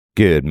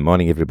Good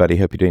morning, everybody.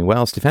 Hope you're doing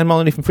well. Stefan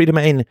Molyneux from Free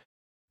Domain,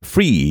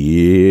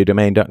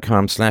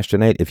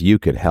 freedomain.com/donate. If you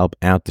could help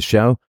out the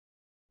show,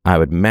 I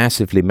would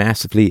massively,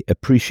 massively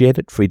appreciate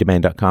it.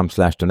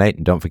 freedomain.com/donate.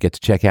 And don't forget to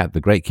check out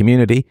the great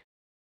community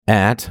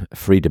at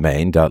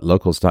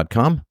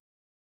freedomain.locals.com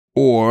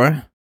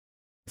or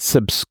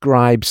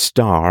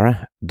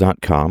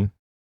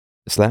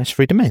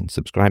subscribestar.com/freedomain.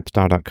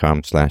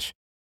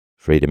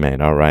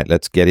 subscribestar.com/freedomain. All right,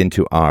 let's get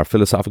into our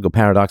philosophical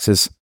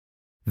paradoxes.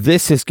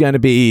 This is going to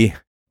be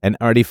an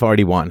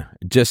arty-farty one.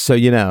 Just so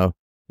you know,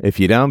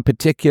 if you don't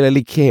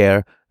particularly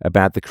care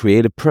about the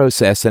creative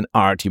process and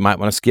art, you might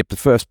want to skip the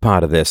first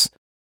part of this,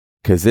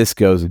 because this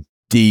goes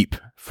deep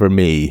for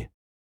me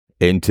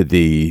into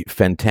the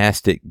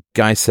fantastic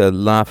Geisha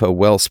lava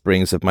well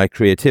springs of my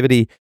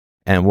creativity,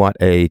 and what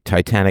a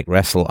titanic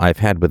wrestle I've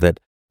had with it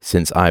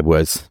since I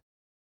was,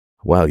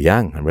 well,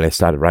 young. I really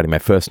started writing my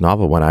first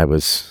novel when I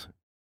was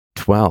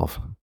 12,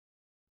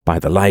 By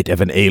the Light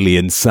of an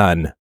Alien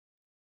Sun.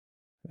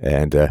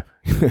 And I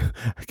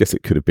guess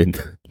it could have been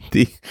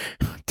the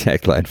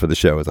tagline for the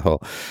show as a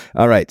whole.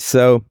 All right,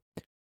 so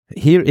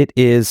here it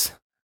is.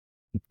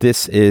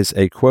 This is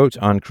a quote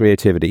on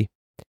creativity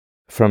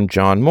from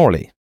John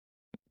Morley.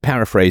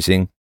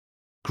 Paraphrasing,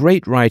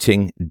 "Great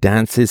writing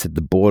dances at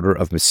the border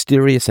of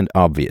mysterious and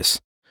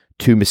obvious.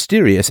 Too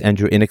mysterious and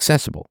you're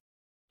inaccessible.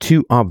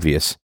 Too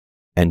obvious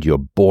and you're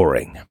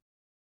boring."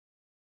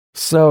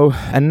 So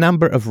a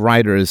number of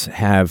writers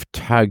have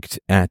tugged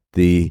at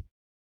the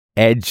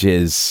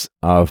edges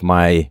of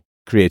my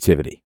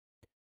creativity.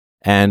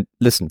 And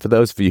listen, for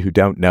those of you who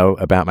don't know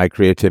about my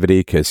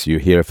creativity, because you're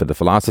here for the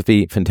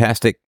philosophy,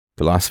 fantastic.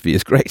 Philosophy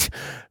is great,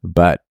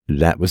 but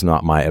that was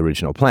not my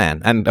original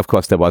plan. And of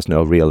course, there was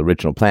no real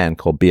original plan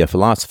called Be a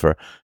Philosopher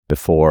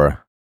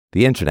before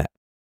the internet.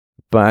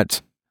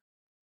 But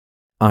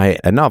a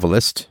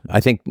novelist,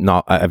 I think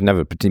not. I've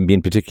never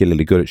been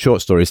particularly good at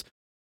short stories.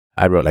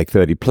 I wrote like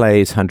 30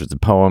 plays, hundreds of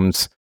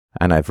poems,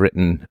 and I've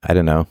written, I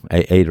don't know,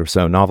 8 or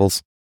so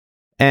novels.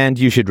 And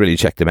you should really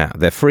check them out.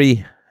 They're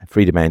free,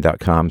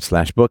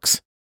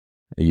 freedomain.com/books.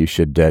 You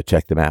should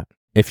check them out.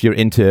 If you're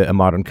into a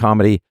modern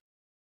comedy,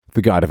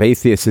 The God of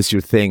Atheists is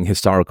your thing,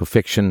 historical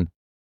fiction.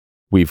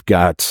 We've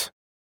got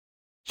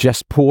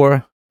Just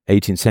Poor,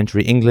 18th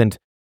century England.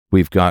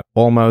 We've got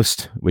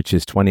Almost, which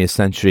is 20th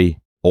century,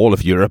 all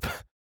of Europe.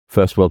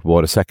 First World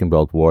War to Second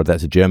World War.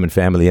 That's a German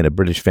family and a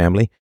British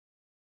family,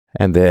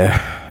 and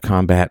their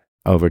combat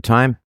over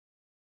time.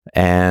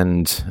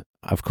 And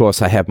of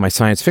course, I have my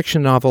science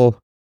fiction novel,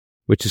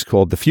 which is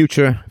called The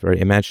Future, very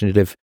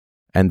imaginative.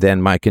 And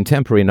then my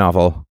contemporary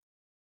novel,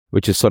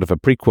 which is sort of a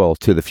prequel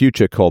to The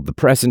Future, called The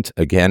Present.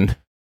 Again,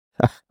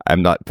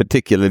 I'm not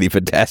particularly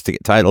fantastic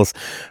at titles,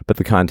 but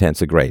the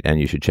contents are great, and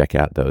you should check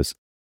out those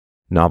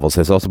novels.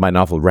 There's also my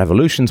novel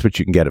Revolutions, which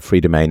you can get at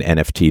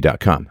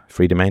freedomainnft.com.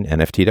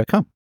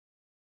 freedomainnft.com.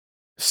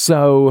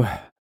 So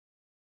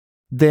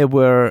there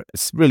were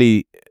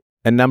really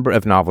a number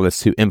of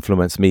novelists who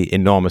influenced me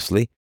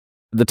enormously.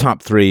 The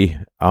top 3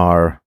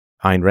 are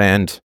Ayn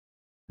Rand,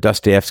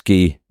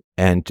 Dostoevsky,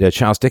 and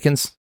Charles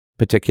Dickens.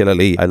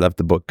 Particularly, I love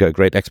the book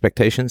Great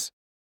Expectations.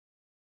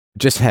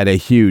 Just had a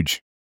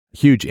huge,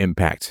 huge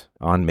impact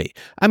on me.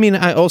 I mean,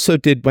 I also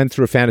went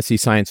through a fantasy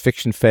science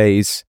fiction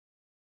phase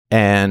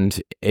and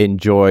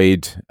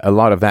enjoyed a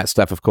lot of that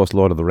stuff. Of course,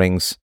 Lord of the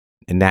Rings,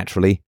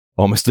 naturally,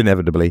 almost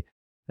inevitably.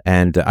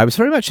 And I was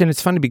very much, and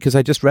it's funny because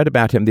I just read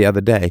about him the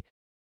other day.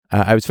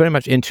 I was very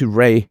much into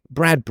Ray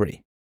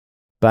Bradbury,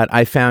 but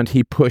I found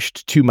he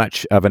pushed too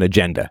much of an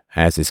agenda,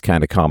 as is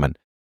kind of common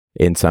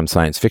in some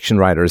science fiction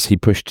writers. He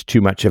pushed too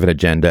much of an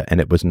agenda,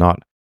 and it was not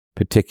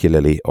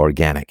particularly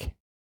organic.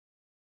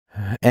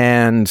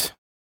 And,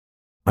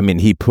 I mean,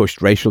 he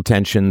pushed racial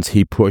tensions,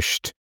 he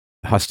pushed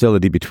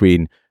hostility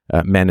between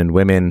men and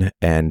women,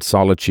 and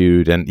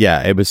solitude, and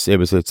yeah, it was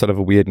a sort of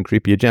a weird and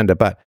creepy agenda,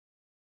 but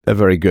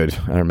very good.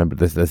 I remember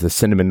there's the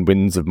Cinnamon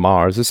Winds of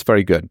Mars. It's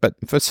very good, but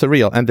for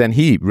surreal. And then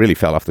he really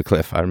fell off the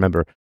cliff. I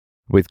remember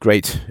with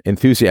great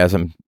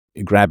enthusiasm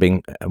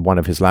grabbing one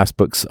of his last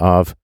books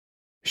of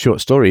short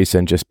stories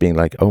and just being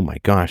like, oh my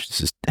gosh, this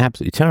is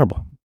absolutely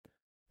terrible.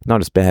 Not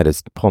as bad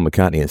as Paul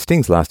McCartney and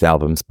Sting's last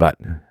albums, but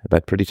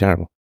pretty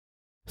terrible.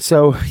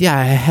 So yeah,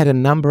 I had a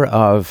number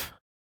of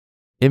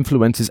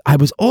influences. I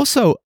was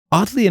also,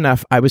 oddly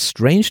enough, I was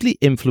strangely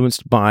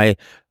influenced by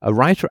a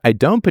writer I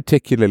don't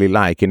particularly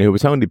like, and who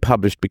was only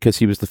published because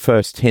he was the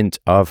first hint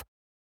of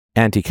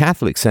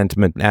anti-Catholic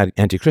sentiment,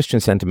 anti-Christian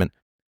sentiment,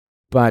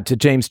 but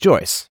James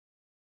Joyce.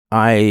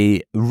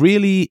 I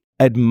really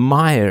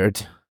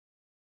admired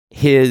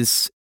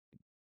his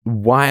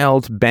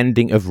wild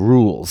bending of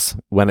rules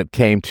when it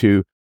came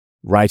to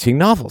writing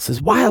novels,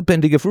 his wild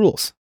bending of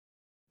rules.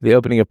 The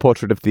opening of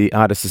Portrait of the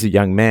Artist as a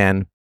Young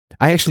Man,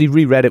 I actually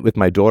reread it with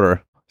my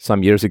daughter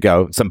some years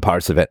ago, some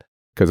parts of it,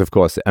 because of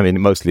course, I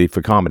mean, mostly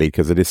for comedy,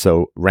 because it is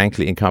so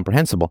rankly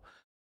incomprehensible.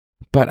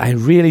 But I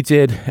really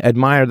did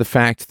admire the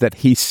fact that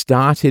he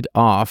started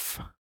off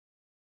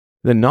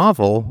the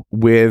novel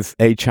with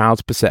a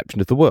child's perception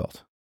of the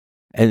world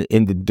and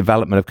in the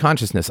development of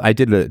consciousness. I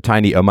did a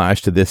tiny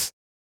homage to this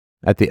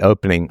at the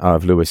opening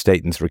of Louis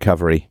Staton's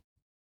recovery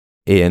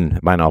in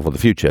my novel, The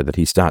Future, that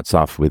he starts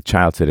off with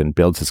childhood and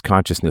builds his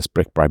consciousness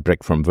brick by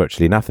brick from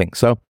virtually nothing.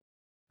 So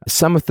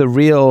some of the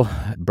real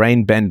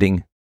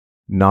brain-bending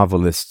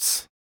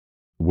novelists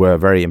were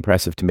very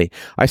impressive to me.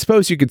 I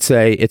suppose you could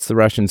say it's the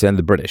Russians and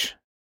the British.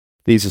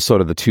 These are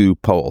sort of the two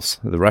poles.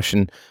 The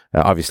Russian,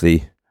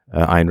 obviously,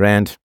 Ayn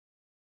Rand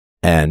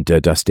and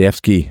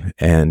Dostoevsky,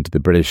 and the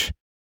British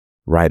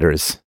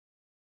writers.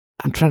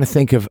 I'm trying to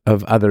think of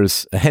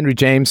others. Henry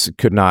James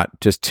could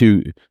not, just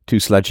too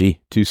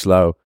sludgy, too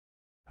slow,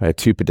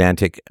 too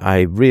pedantic.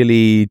 I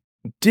really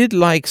did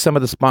like some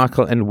of the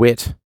sparkle and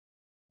wit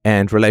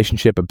and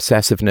relationship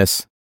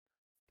obsessiveness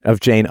of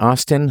Jane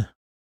Austen.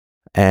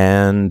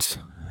 And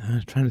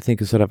I'm trying to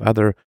think of sort of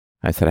other.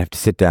 I said I have to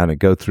sit down and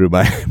go through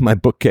my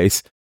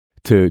bookcase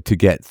to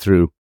get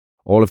through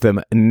all of them.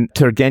 And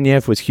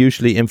Turgenev was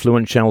hugely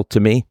influential to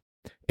me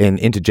in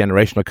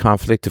intergenerational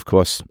conflict. Of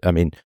course, I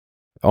mean,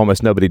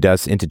 almost nobody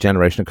does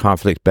intergenerational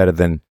conflict better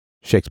than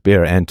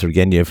Shakespeare and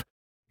Turgenev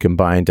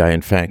combined. I,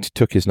 in fact,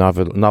 took his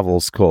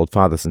novels called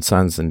Fathers and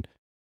Sons and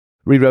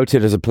rewrote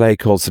it as a play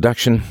called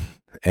Seduction,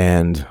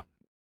 and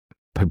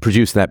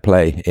produced that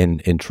play in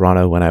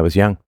Toronto when I was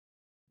young.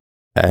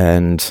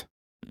 And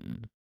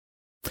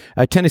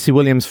Tennessee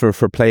Williams for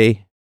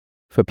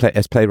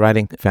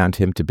playwriting, found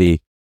him to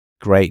be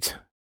great,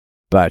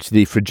 but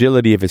the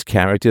fragility of his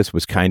characters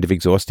was kind of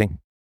exhausting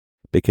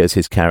because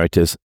his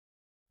characters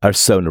are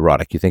so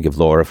neurotic. You think of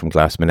Laura from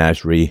Glass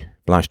Menagerie,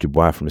 Blanche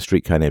Dubois from A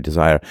Streetcar Named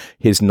Desire.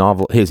 His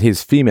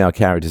female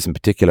characters in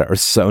particular are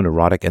so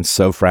neurotic and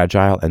so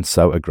fragile and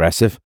so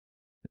aggressive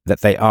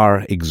that they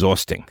are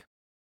exhausting.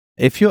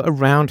 If you're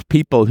around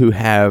people who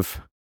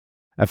have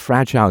a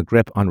fragile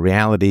grip on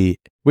reality,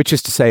 which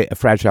is to say a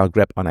fragile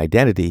grip on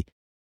identity,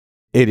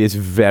 it is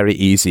very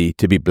easy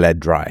to be bled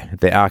dry.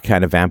 They are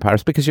kind of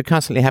vampires because you're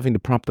constantly having to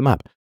prop them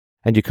up,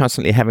 and you're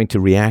constantly having to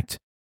react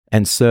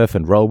and surf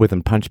and roll with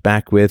and punch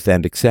back with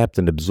and accept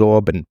and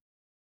absorb and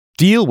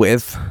deal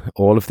with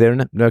all of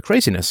their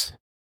craziness.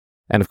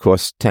 And of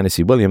course,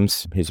 Tennessee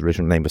Williams, his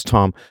original name was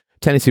Tom,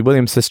 Tennessee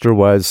Williams' sister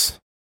was,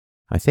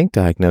 I think,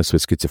 diagnosed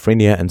with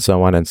schizophrenia and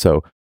so on, and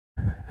so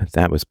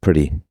that was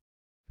pretty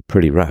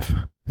rough.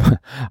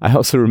 I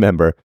also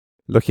remember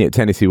looking at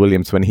Tennessee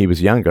Williams when he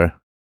was younger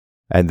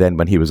and then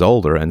when he was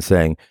older and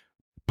saying,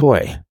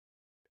 boy,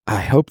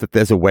 I hope that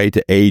there's a way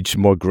to age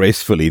more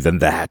gracefully than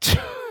that.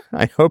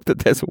 I hope that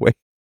there's a way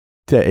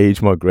to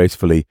age more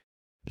gracefully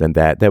than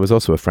that. There was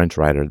also a French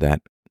writer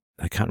that,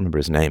 I can't remember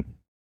his name.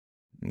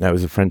 That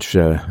was a French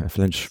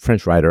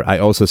writer. I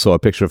also saw a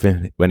picture of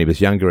him when he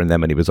was younger and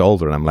then when he was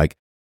older, and I'm like,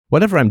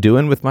 whatever I'm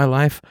doing with my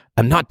life,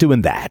 I'm not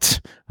doing that.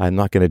 I'm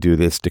not going to do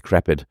this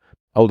decrepit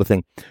older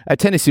thing.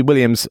 Tennessee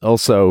Williams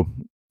also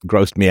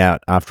grossed me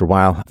out after a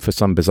while for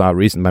some bizarre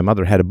reason. My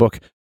mother had a book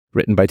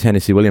written by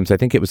Tennessee Williams. I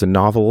think it was a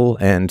novel,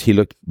 and he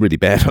looked really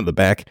bad on the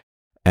back.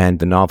 And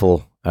the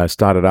novel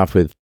started off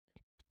with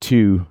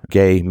two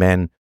gay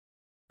men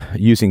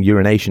using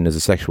urination as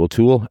a sexual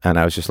tool. And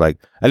I was just like,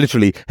 I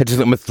literally had to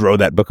let me throw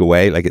that book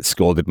away. Like, it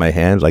scalded my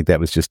hand. Like, that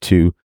was just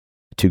too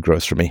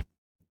gross for me.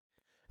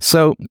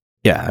 So,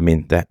 yeah, I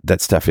mean,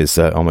 that stuff is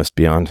almost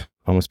beyond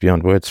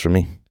words for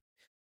me.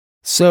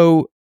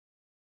 So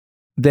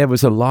there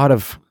was a lot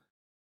of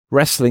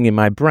wrestling in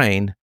my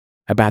brain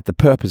about the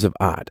purpose of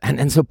art.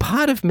 And so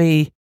part of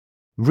me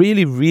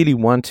really, really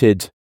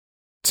wanted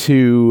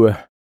to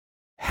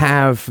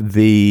have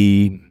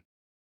the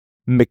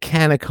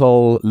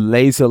mechanical,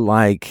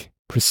 laser-like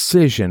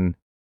precision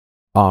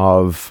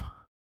of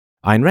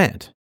Ayn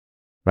Rand,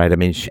 right? I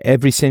mean,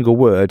 every single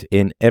word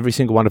in every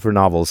single one of her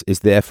novels is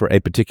there for a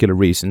particular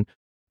reason.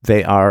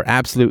 They are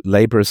absolute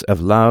labors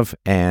of love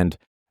and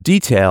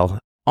detail,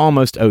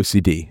 almost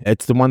OCD.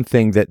 It's the one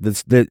thing that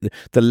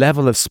the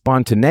level of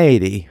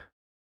spontaneity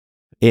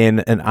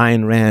in an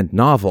Ayn Rand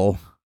novel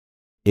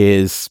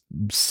is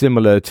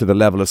similar to the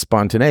level of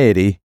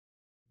spontaneity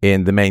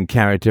in the main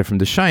character from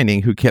The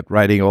Shining, who kept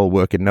writing all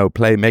work and no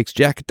play makes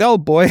Jack a dull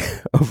boy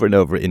over and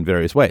over in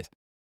various ways.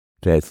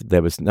 There's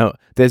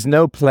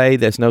no play,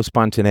 there's no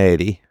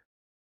spontaneity,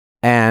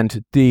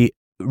 and the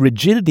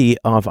rigidity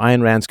of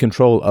Ayn Rand's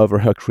control over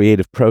her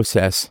creative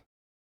process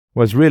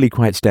was really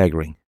quite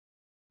staggering.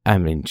 I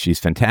mean,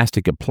 she's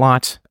fantastic at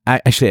plot.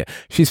 Actually,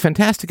 she's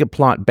fantastic at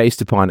plot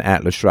based upon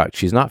Atlas Shrugged.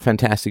 She's not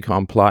fantastic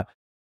on plot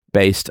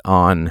based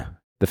on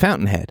The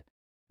Fountainhead.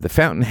 The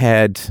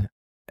Fountainhead,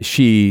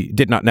 she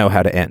did not know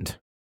how to end.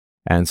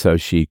 And so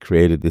she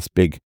created this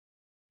big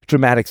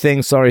dramatic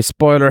thing. Sorry,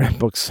 spoiler,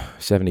 book's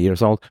 70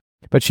 years old.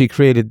 But she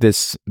created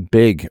this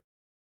big,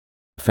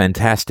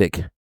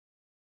 fantastical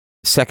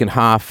second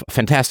half,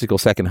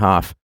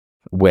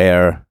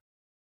 where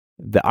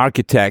the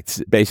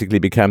architect basically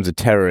becomes a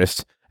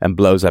terrorist and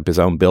blows up his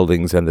own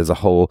buildings, and there's a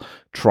whole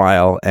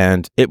trial,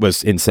 and it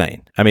was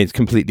insane. I mean, it's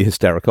completely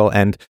hysterical.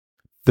 And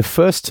the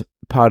first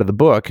part of the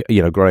book,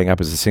 growing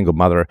up as a single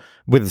mother,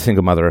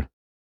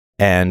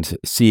 and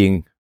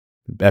seeing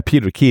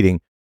Peter Keating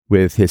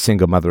with his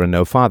single mother and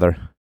no father,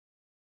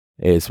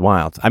 is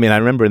wild. I mean, I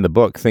remember in the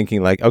book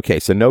thinking like, okay,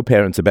 so no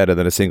parents are better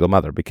than a single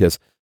mother, because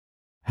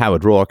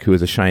Howard Rourke, who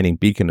is a shining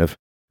beacon of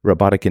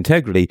robotic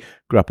integrity,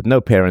 grew up with no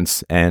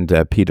parents, and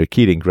Peter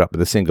Keating grew up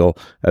with a single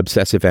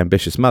obsessive,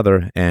 ambitious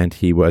mother, and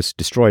he was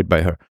destroyed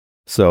by her.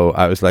 So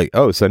I was like,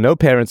 oh, so no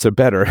parents are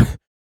better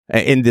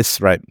in this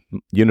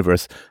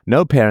universe.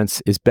 No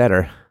parents is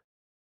better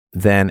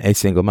than a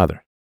single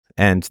mother.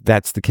 And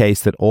that's the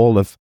case that all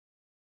of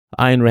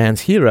Ayn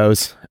Rand's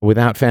heroes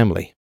without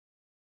family.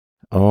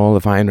 All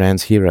of Ayn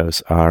Rand's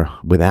heroes are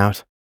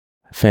without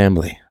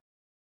family.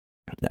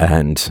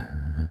 And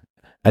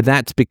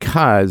that's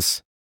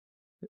because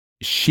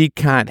she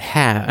can't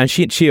have, and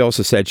she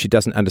also said she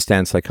doesn't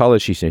understand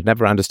psychology. She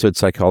never understood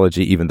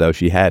psychology, even though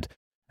she had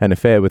an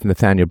affair with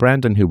Nathaniel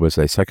Branden, who was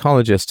a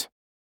psychologist.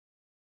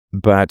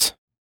 But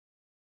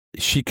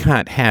she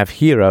can't have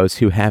heroes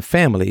who have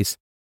families,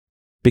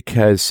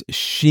 because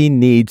she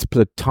needs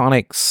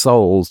platonic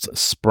souls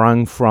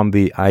sprung from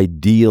the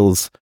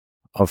ideals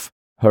of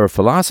her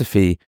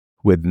philosophy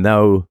with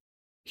no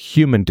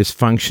human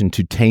dysfunction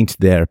to taint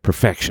their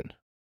perfection.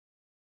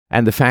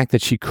 And the fact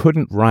that she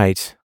couldn't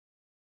write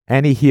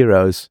any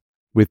heroes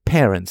with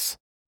parents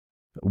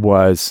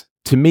was,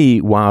 to me,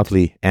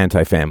 wildly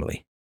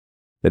anti-family.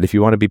 That if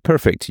you want to be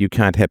perfect, you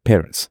can't have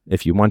parents.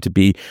 If you want to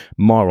be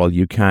moral,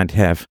 you can't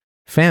have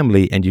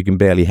family, and you can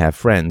barely have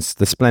friends.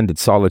 The splendid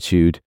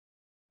solitude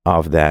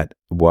of that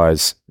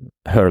was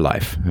her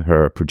life,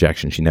 her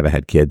projection. She never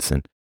had kids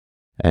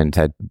and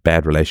had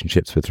bad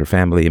relationships with her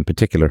family, in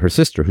particular her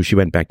sister, who she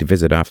went back to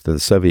visit after the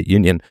Soviet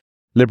Union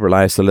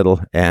liberalized a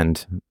little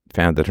and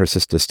found that her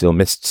sister still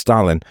missed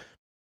Stalin,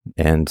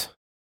 and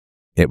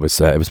it was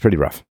pretty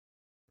rough.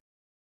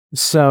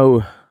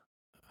 So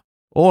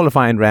all of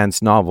Ayn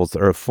Rand's novels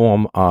are a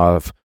form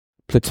of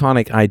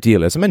platonic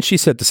idealism, and she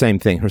said the same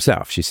thing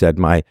herself. She said,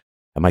 my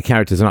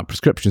characters are not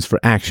prescriptions for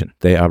action,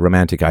 they are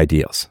romantic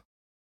ideals.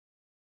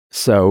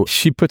 So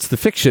she puts the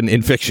fiction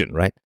in fiction,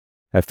 right?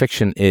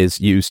 Fiction is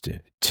used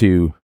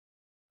to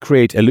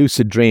create a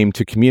lucid dream,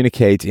 to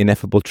communicate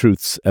ineffable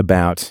truths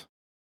about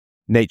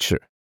nature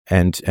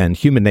and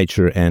human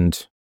nature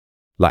and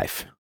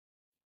life.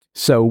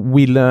 So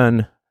we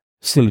learn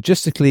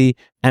syllogistically,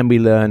 and we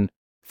learn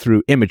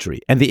through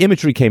imagery. And the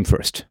imagery came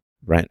first,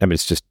 right? I mean,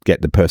 it's just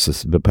get the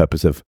purpose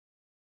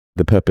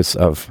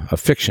of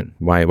fiction.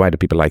 Why do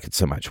people like it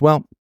so much?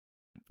 Well,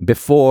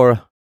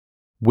 before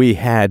we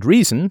had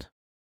reason,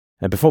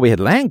 and before we had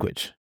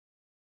language,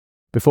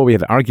 before we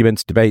had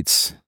arguments,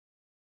 debates,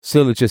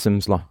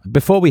 syllogisms,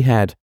 before we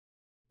had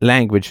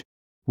language,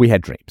 we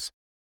had dreams.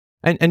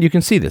 And you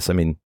can see this. I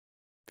mean,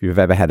 if you've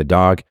ever had a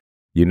dog,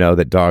 you know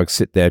that dogs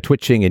sit there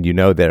twitching, and you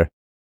know they're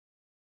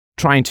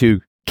trying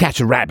to catch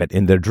a rabbit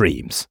in their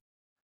dreams,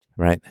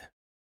 right?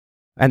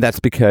 And that's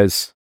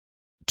because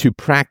to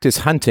practice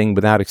hunting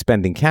without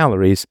expending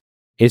calories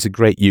is a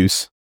great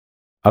use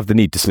of the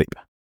need to sleep,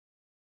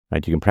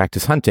 right? You can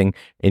practice hunting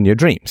in your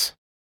dreams.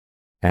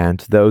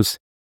 And those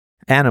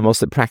animals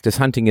that practice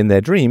hunting in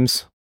their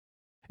dreams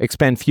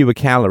expend fewer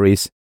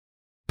calories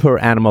per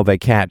animal they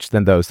catch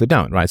than those that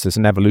don't, right? So it's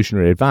an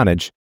evolutionary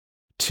advantage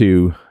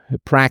to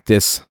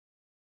practice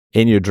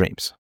in your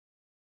dreams.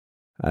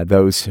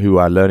 Those who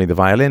are learning the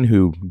violin,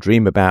 who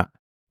dream about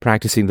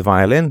practicing the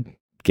violin,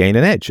 gain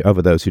an edge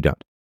over those who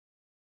don't.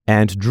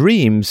 And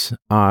dreams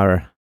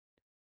are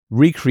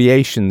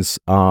recreations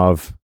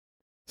of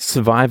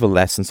survival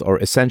lessons or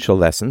essential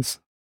lessons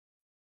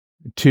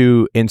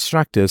to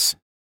instruct us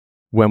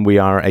when we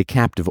are a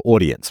captive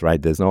audience,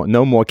 right? There's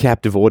no more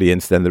captive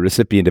audience than the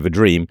recipient of a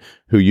dream,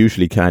 who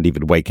usually can't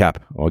even wake up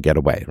or get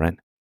away, right?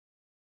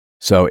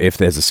 So if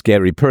there's a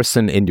scary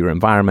person in your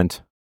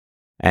environment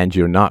and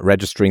you're not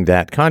registering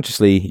that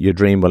consciously, your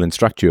dream will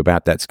instruct you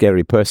about that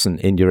scary person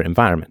in your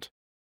environment.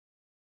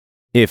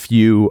 If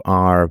you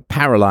are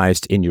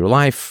paralyzed in your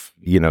life,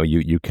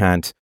 you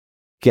can't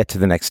get to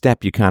the next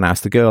step, you can't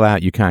ask the girl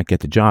out, you can't get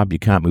the job, you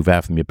can't move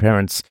out from your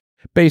parents'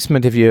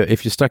 basement. If you're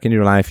stuck in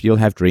your life, you'll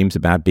have dreams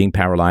about being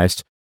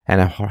paralyzed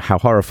and how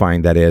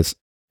horrifying that is,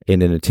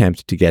 in an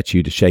attempt to get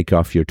you to shake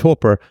off your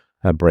torpor,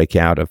 break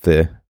out of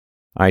the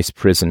ice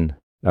prison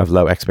of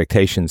low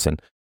expectations, and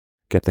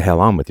get the hell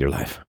on with your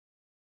life.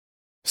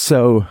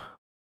 So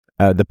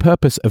the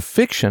purpose of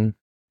fiction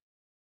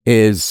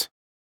is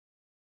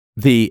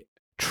the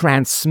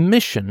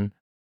transmission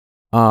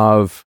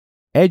of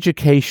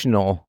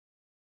educational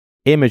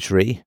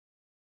imagery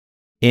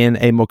in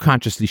a more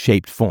consciously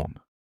shaped form.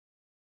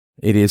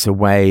 It is a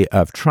way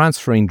of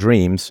transferring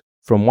dreams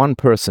from one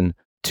person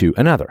to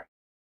another,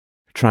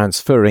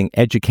 transferring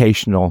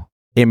educational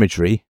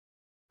imagery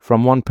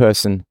from one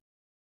person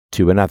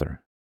to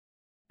another.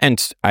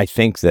 And I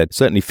think that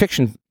certainly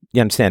fiction,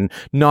 you understand,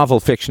 novel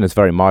fiction is a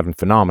very modern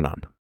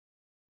phenomenon.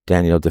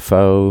 Daniel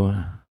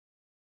Defoe,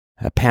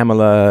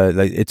 Pamela,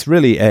 it's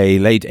really a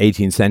late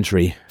 18th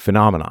century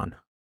phenomenon.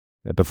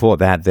 Before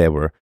that, there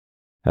were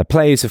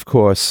plays, of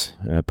course,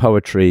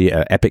 poetry,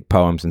 epic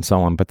poems, and so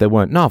on, but there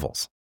weren't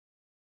novels.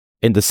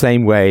 In the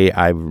same way,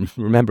 I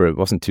remember it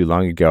wasn't too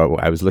long ago,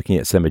 I was looking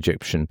at some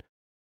Egyptian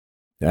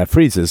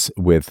freezes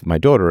with my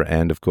daughter.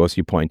 And of course,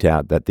 you point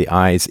out that the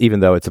eyes, even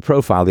though it's a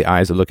profile, the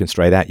eyes are looking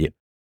straight at you.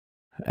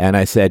 And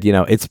I said,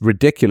 it's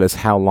ridiculous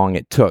how long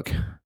it took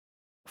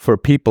for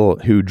people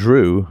who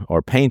drew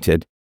or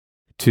painted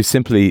to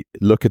simply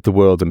look at the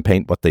world and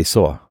paint what they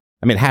saw.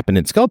 I mean, it happened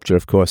in sculpture,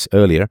 of course,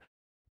 earlier,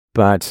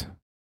 but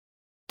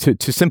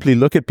to simply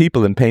look at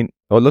people and paint,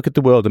 or look at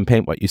the world and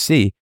paint what you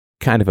see,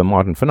 kind of a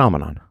modern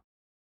phenomenon.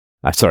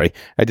 Sorry,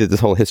 I did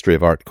this whole history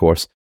of art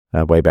course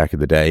way back in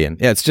the day,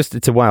 and yeah,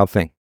 it's a wild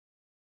thing.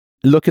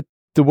 Look at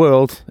the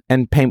world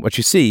and paint what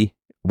you see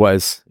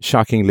was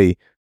shockingly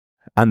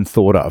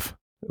unthought of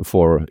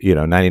for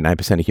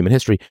 99% of human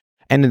history.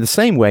 And in the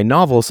same way,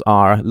 novels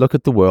are look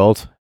at the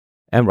world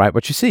and write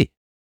what you see.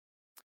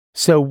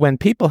 So when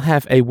people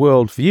have a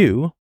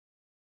worldview,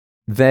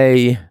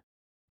 they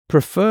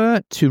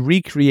prefer to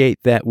recreate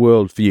that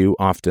worldview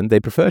often. They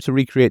prefer to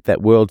recreate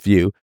that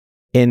worldview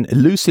in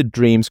lucid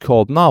dreams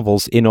called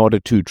novels in order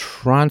to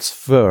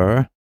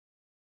transfer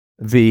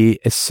the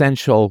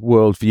essential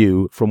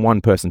worldview from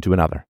one person to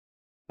another.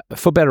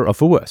 For better or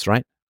for worse,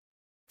 right?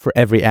 For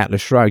every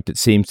Atlas Shrugged, it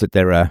seems that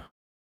there are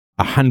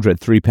 100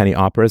 threepenny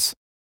operas,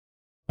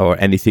 or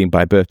anything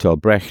by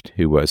Bertolt Brecht,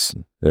 who was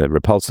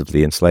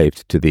repulsively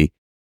enslaved to the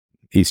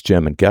East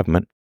German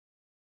government.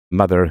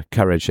 Mother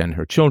Courage and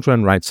Her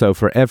Children, right? So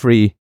for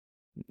every,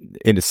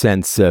 in a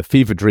sense,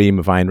 fever dream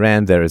of Ayn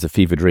Rand, there is a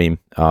fever dream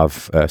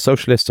of a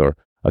socialist or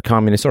a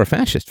communist or a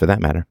fascist, for that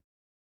matter.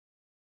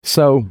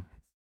 So,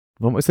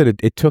 what was it?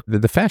 It took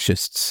the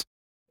fascists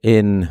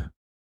in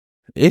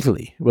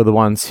Italy were the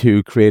ones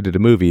who created a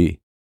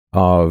movie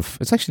of,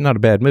 it's actually not a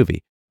bad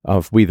movie,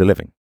 of We the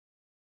Living.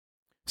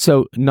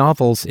 So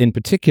novels in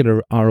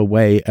particular are a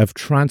way of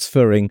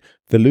transferring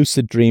the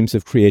lucid dreams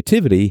of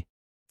creativity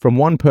from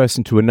one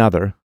person to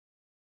another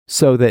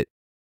so that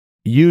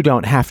you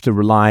don't have to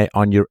rely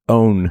on your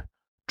own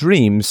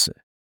dreams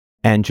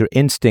and your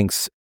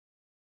instincts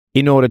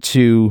in order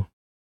to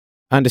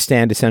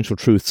understand essential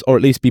truths, or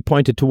at least be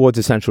pointed towards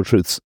essential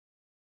truths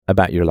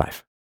about your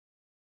life.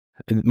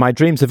 My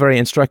dreams are very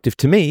instructive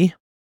to me,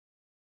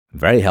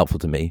 very helpful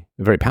to me,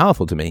 very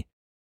powerful to me,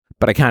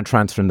 but I can't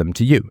transfer them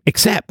to you,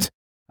 except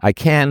I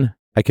can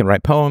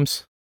write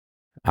poems,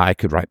 I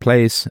could write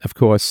plays, of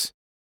course,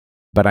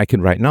 but I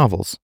can write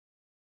novels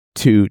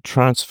to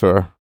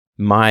transfer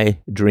my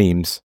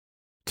dreams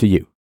to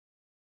you.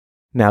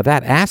 Now,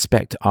 that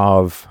aspect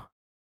of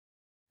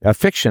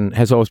fiction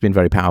has always been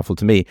very powerful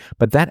to me,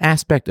 but that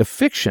aspect of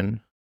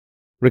fiction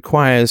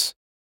requires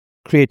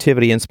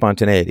creativity and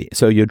spontaneity.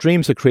 So your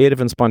dreams are creative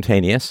and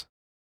spontaneous.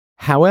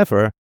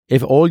 However,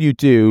 if all you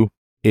do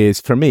is,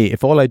 for me,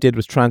 if all I did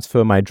was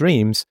transfer my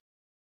dreams,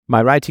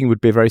 my writing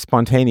would be very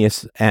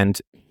spontaneous and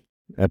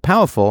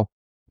powerful,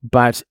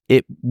 but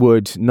it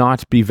would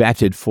not be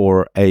vetted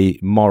for a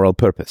moral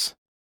purpose.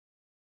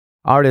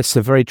 Artists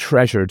are very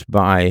treasured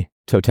by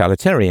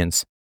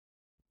totalitarians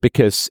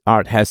because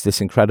art has this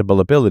incredible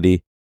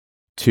ability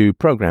to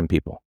program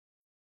people.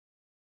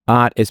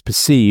 Art is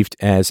perceived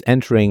as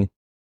entering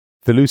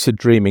the lucid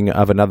dreaming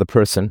of another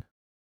person,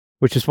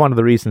 which is one of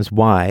the reasons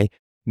why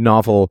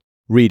novel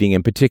reading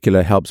in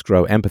particular helps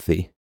grow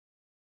empathy.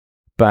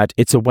 But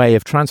it's a way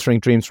of transferring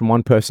dreams from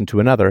one person to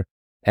another,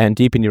 and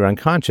deep in your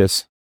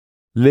unconscious,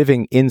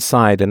 living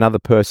inside another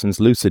person's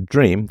lucid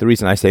dream. The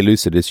reason I say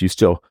lucid is you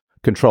still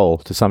control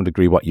to some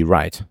degree what you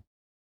write,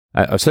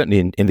 certainly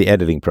in the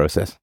editing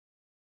process.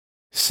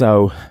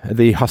 So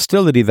the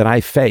hostility that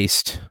I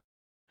faced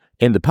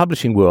in the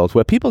publishing world,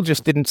 where people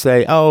just didn't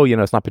say, oh,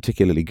 it's not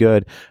particularly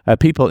good.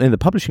 People in the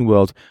publishing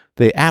world,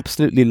 they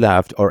absolutely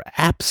loved or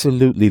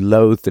absolutely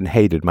loathed and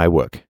hated my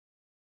work.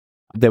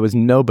 There was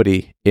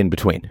nobody in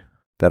between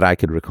that I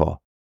could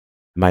recall.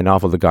 My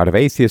novel, The God of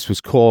Atheists,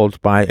 was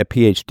called by a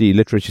PhD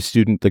literature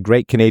student the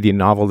great Canadian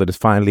novel that has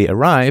finally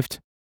arrived,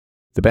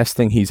 the best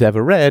thing he's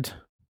ever read,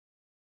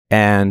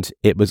 and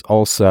it was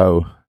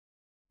also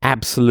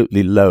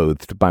absolutely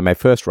loathed by my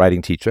first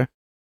writing teacher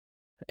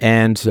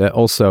and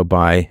also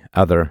by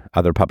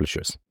other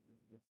publishers.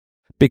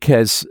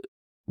 Because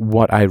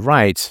what I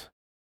write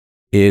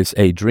is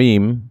a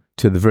dream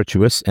to the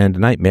virtuous and a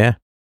nightmare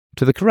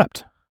to the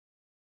corrupt.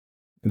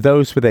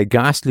 Those with a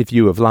ghastly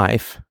view of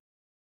life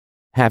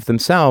have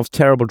themselves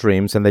terrible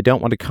dreams, and they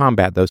don't want to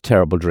combat those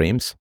terrible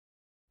dreams,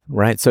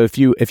 right? So if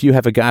you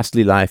have a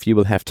ghastly life, you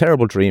will have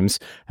terrible dreams,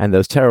 and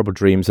those terrible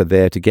dreams are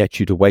there to get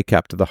you to wake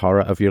up to the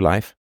horror of your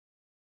life.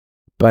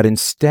 But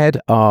instead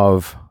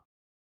of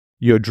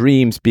your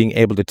dreams being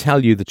able to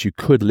tell you that you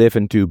could live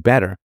and do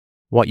better,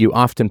 what you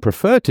often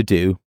prefer to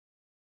do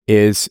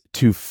is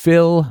to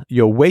fill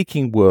your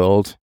waking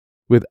world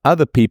with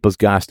other people's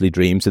ghastly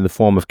dreams in the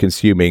form of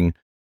consuming,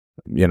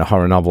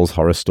 horror novels,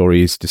 horror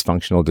stories,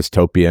 dysfunctional,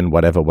 dystopian,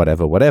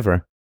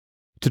 whatever,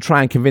 to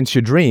try and convince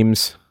your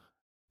dreams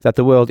that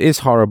the world is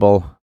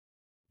horrible,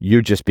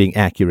 you're just being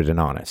accurate and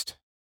honest.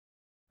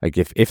 Like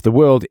if the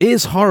world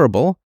is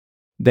horrible,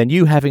 then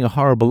you having a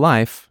horrible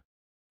life,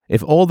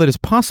 if all that is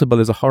possible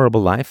is a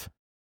horrible life,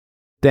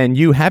 then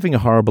you having a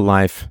horrible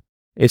life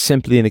is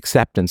simply an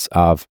acceptance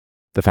of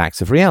the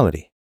facts of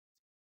reality.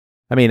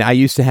 I mean, I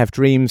used to have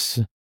dreams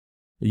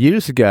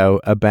years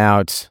ago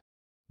about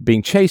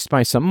being chased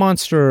by some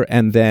monster,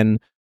 and then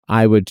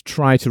I would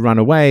try to run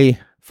away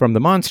from the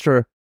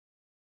monster,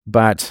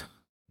 but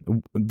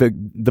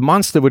the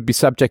monster would be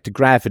subject to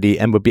gravity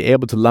and would be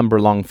able to lumber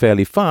along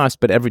fairly fast,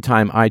 but every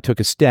time I took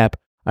a step,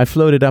 I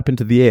floated up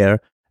into the air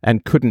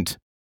and couldn't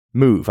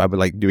move. I was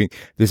like doing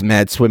this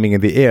mad swimming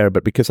in the air,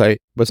 but because I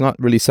was not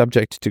really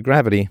subject to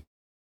gravity,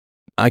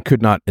 I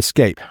could not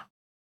escape.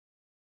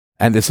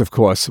 And this, of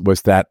course,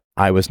 was that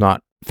I was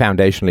not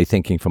foundationally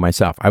thinking for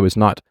myself. I was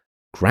not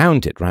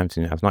grounded. I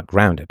was not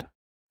grounded.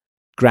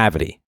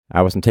 Gravity.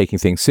 I wasn't taking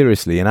things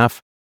seriously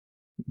enough.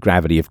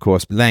 Gravity, of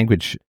course,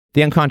 language.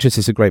 The unconscious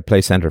is a great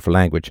play center for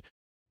language.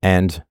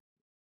 And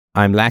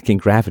I'm lacking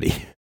gravity.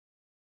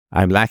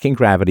 I'm lacking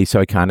gravity, so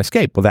I can't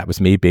escape. Well, that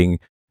was me being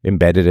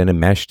embedded and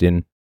enmeshed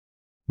in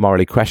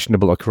morally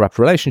questionable or corrupt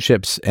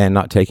relationships and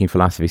not taking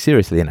philosophy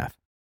seriously enough.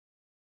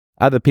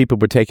 Other people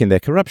were taking their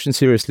corruption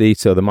seriously,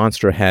 so the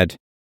monster had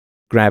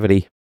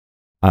gravity.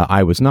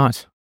 I was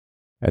not,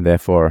 and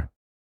therefore,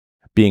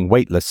 being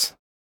weightless,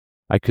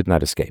 I could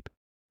not escape.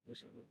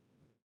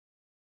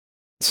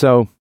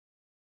 So,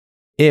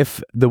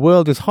 if the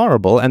world is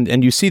horrible,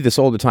 and you see this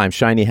all the time,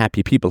 shiny,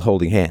 happy people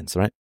holding hands,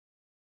 right?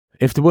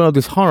 If the world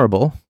is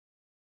horrible,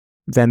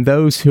 then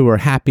those who are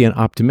happy and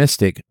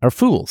optimistic are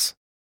fools.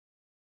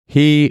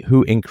 He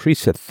who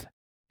increaseth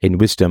in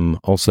wisdom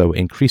also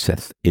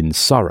increaseth in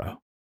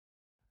sorrow.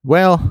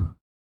 Well,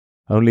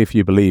 only if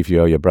you believe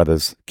you're your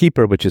brother's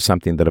keeper, which is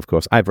something that, of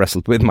course, I've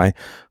wrestled with my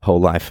whole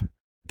life.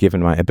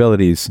 Given my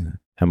abilities,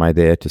 am I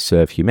there to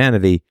serve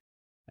humanity?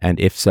 And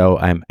if so,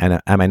 am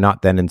I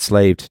not then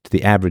enslaved to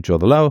the average or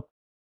the low?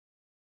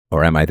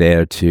 Or am I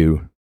there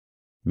to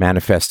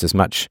manifest as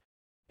much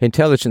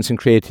intelligence and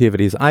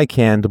creativity as I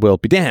can? The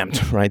world be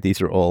damned, right?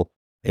 These are all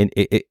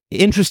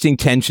interesting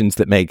tensions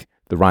that make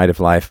the ride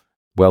of life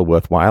well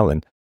worthwhile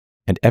and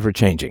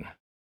ever-changing.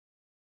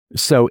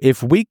 So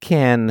if we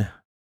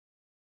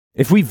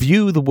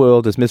view the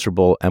world as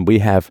miserable and we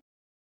have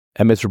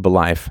a miserable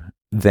life,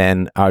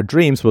 then our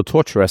dreams will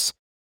torture us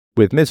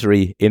with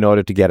misery in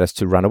order to get us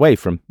to run away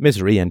from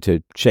misery and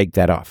to shake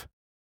that off.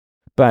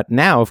 But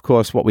now, of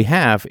course, what we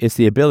have is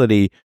the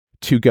ability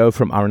to go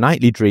from our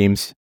nightly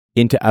dreams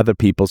into other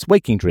people's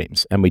waking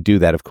dreams. And we do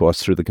that, of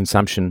course, through the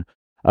consumption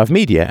of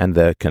media. And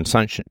the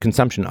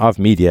consumption of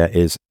media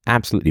is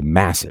absolutely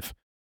massive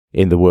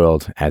in the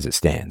world as it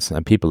stands.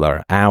 And people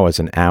are hours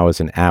and hours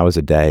and hours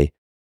a day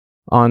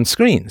on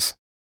screens.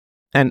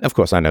 And, of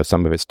course, I know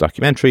some of it's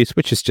documentaries,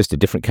 which is just a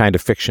different kind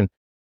of fiction.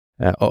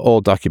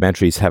 All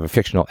documentaries have a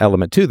fictional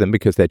element to them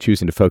because they're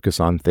choosing to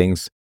focus on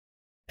things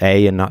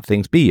A and not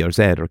things B or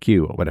Z or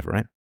Q or whatever,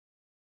 right?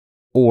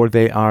 Or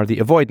they are the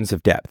avoidance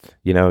of depth.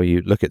 You know,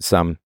 you look at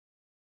some,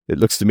 it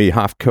looks to me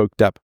half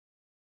coked up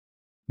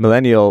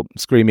millennial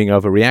screaming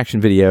over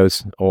reaction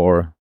videos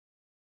or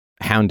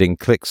hounding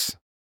clicks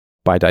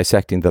by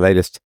dissecting the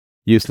latest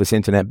useless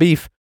internet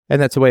beef,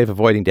 and that's a way of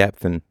avoiding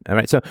depth. And all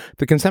right, so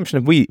the consumption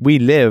of we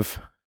live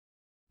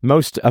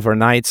most of our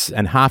nights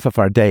and half of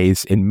our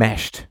days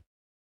enmeshed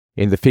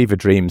in the fever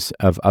dreams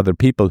of other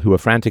people who are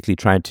frantically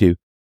trying to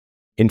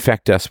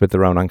infect us with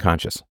their own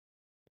unconscious.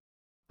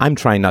 I'm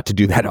trying not to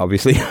do that,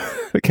 obviously.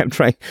 I'm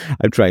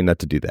trying not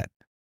to do that.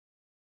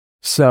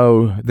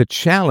 So the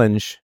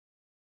challenge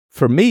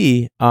for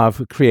me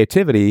of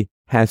creativity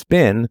has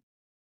been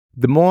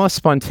the more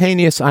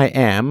spontaneous I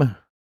am,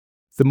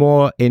 the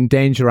more in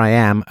danger I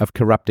am of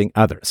corrupting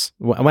others,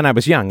 when I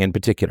was young in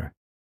particular.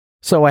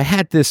 So I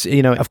had this,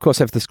 of course,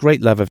 I have this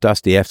great love of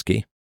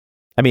Dostoevsky.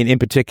 I mean, in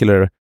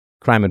particular,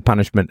 Crime and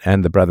Punishment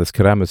and the brothers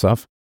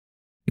Karamazov,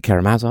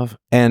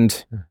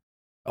 and,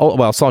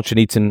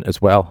 Solzhenitsyn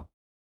as well,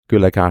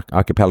 Gulag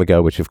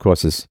Archipelago, which of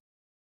course is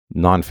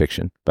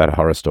non-fiction, about a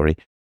horror story,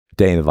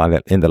 Day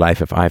in the Life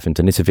of Ivan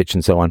Denisovich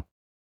and so on.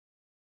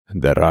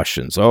 The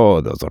Russians,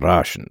 those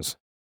Russians.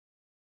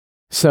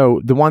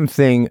 So the one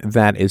thing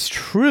that is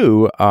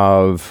true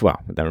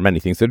there are many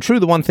things that are true.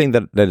 The one thing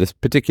that is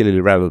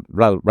particularly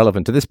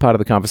relevant to this part of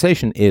the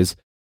conversation is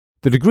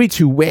the degree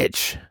to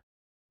which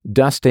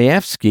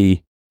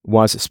Dostoevsky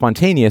was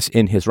spontaneous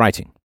in his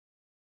writing.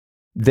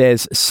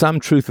 There's some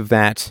truth of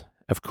that,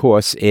 of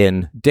course,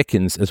 in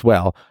Dickens as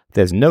well.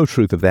 There's no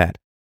truth of that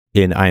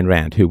in Ayn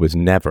Rand, who was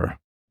never,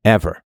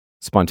 ever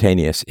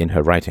spontaneous in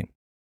her writing.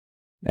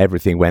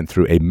 Everything went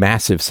through a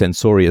massive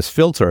censorious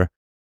filter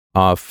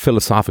of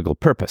philosophical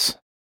purpose,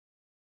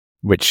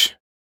 which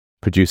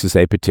produces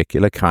a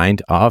particular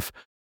kind of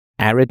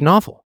arid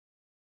novel.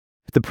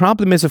 The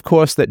problem is, of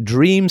course, that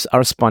dreams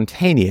are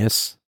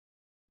spontaneous.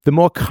 The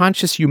more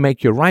conscious you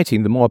make your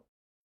writing, the more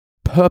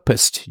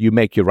purposed you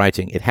make your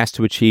writing. It has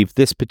to achieve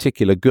this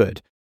particular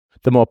good.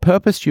 The more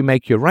purposed you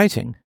make your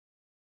writing,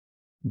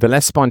 the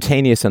less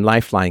spontaneous and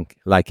lifelike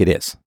it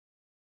is.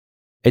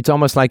 It's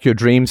almost like your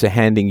dreams are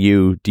handing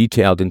you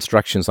detailed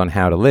instructions on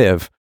how to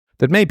live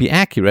that may be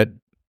accurate,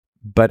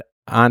 but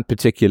aren't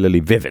particularly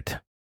vivid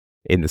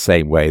in the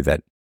same way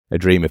that a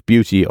dream of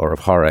beauty or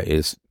of horror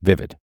is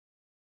vivid.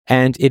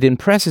 And it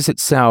impresses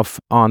itself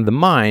on the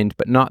mind,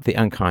 but not the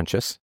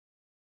unconscious.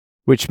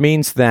 which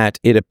means that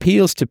it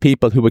appeals to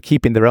people who are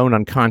keeping their own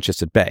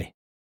unconscious at bay.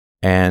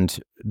 And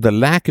the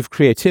lack of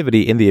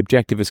creativity in the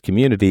objectivist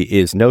community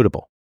is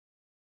notable.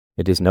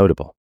 It is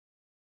notable.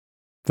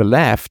 The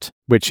left,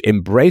 which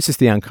embraces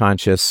the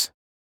unconscious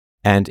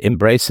and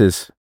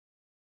embraces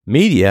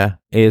media,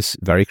 is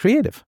very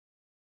creative.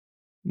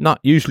 Not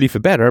usually for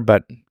better,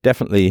 but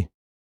definitely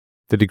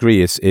the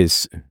degree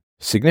is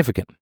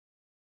significant.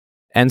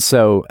 And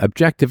so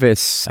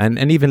objectivists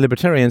and even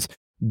libertarians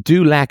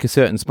do lack a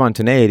certain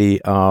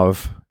spontaneity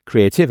of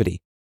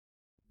creativity.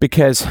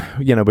 Because,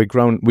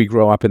 we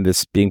grow up in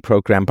this being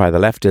programmed by the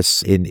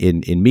leftists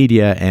in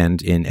media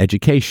and in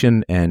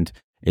education and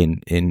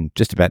in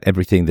just about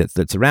everything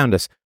that's around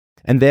us.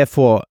 And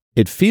therefore,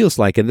 it feels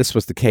like, and this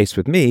was the case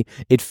with me,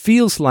 it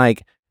feels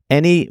like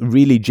any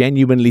really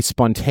genuinely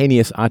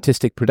spontaneous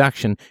artistic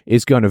production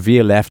is going to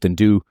veer left and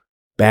do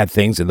bad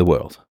things in the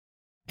world.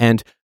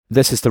 And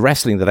this is the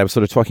wrestling that I was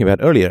sort of talking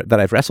about earlier, that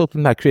I've wrestled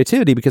with my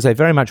creativity because I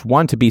very much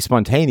want to be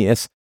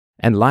spontaneous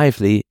and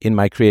lively in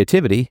my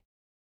creativity.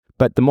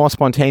 But the more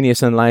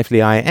spontaneous and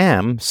lively I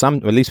am,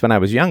 at least when I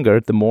was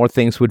younger, the more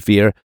things would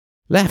veer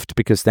left,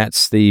 because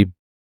that's the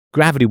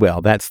gravity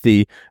well, that's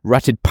the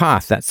rutted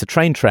path, that's the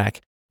train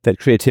track that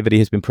creativity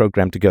has been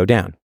programmed to go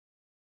down.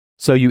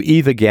 So you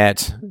either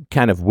get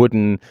kind of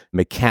wooden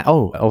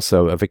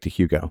also Victor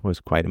Hugo was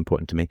quite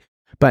important to me.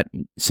 But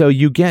so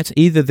you get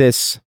either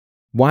this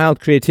wild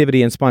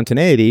creativity and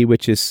spontaneity,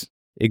 which is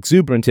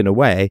exuberant in a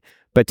way,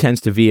 but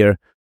tends to veer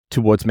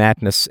towards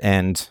madness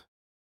and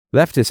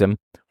leftism,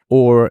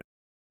 or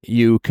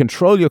you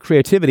control your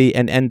creativity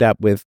and end up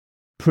with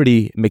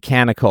pretty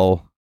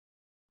mechanical,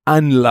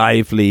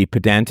 unlively,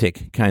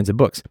 pedantic kinds of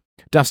books.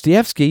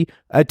 Dostoevsky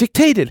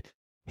dictated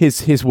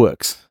his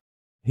works.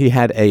 He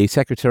had a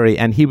secretary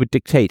and he would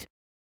dictate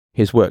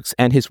his works.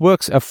 And his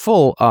works are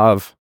full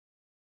of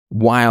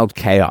wild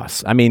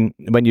chaos. I mean,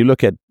 when you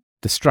look at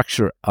the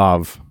structure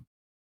of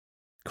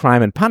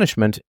Crime and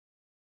Punishment,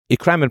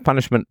 Crime and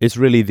Punishment is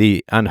really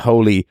the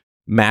unholy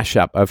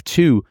mashup of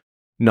two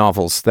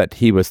novels that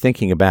he was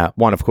thinking about.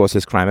 One, of course,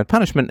 is Crime and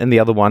Punishment, and the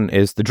other one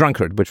is The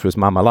Drunkard, which was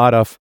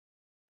Marmeladov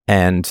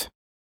and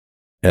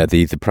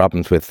the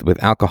problems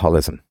with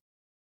alcoholism.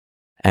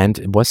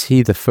 And was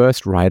he the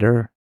first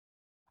writer?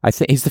 I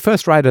think he's the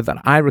first writer that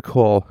I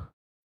recall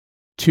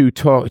to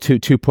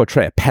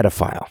portray a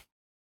pedophile,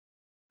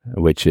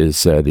 which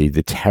is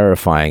the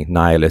terrifying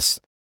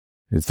nihilist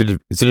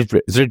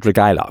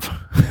Zridrigailov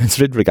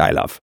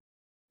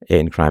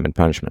in Crime and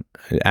Punishment.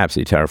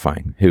 Absolutely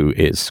terrifying, who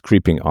is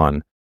creeping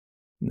on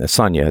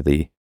Sonia,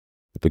 the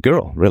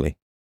girl, really.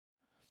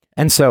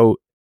 And so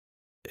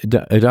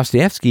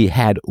Dostoevsky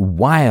had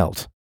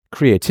wild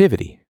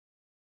creativity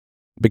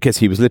because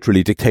he was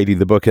literally dictating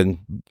the book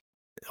and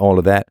all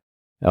of that.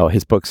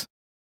 His books,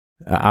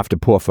 after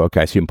Poor Folk,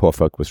 I assume Poor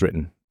Folk was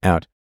written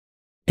out.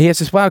 He has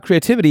this wild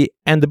creativity,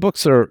 and the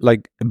books are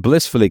like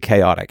blissfully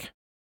chaotic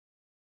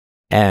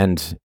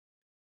and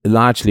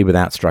largely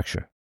without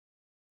structure,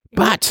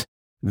 but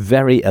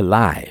very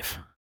alive.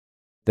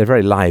 They're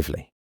very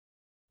lively.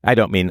 I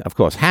don't mean, of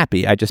course,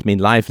 happy. I just mean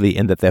lively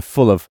in that they're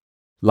full of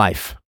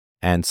life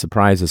and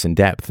surprises and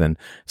depth and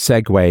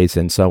segues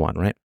and so on,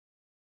 right?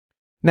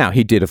 Now,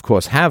 he did, of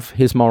course, have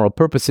his moral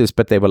purposes,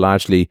 but they were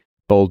largely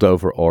bowled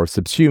over or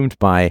subsumed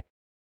by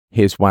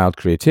his wild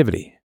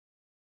creativity.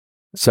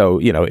 So,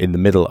 in the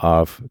middle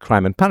of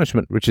Crime and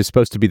Punishment, which is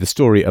supposed to be the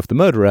story of the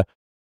murderer,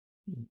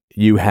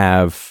 you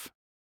have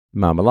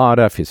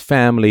Marmeladov, his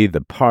family,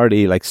 the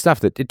party, like stuff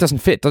that it doesn't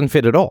fit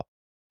at all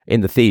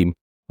in the theme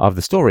of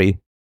the story,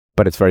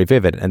 but it's very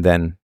vivid. And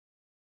then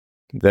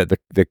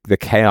the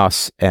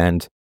chaos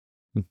and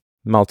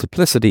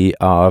multiplicity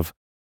of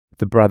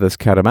the brothers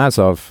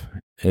Karamazov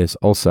is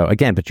also,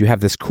 again, but you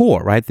have this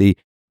core, right? The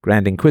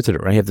Grand Inquisitor,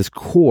 right? You have this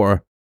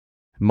core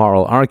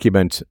moral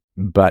argument,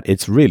 but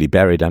it's really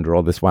buried under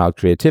all this wild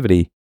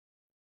creativity.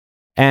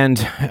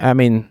 And, I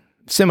mean,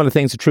 similar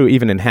things are true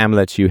even in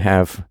Hamlet. You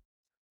have,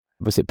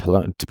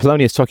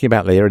 Polonius talking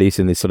about Laertes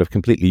in these sort of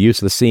completely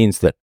useless scenes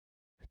that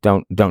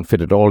don't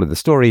fit at all in the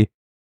story.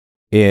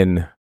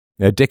 In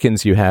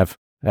Dickens, you have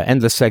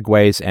endless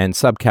segues and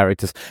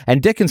sub-characters.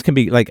 And Dickens can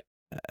be like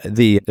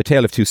the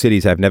Tale of Two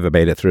Cities. I've never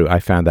made it through. I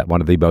found that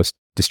one of the most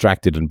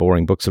distracted and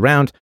boring books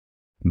around.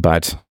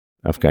 But,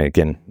 okay,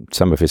 again,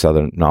 some of his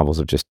other novels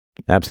are just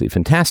absolutely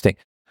fantastic.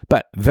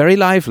 But very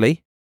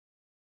lively,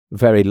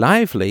 but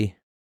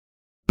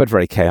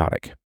very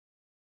chaotic.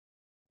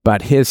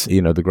 But his,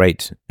 the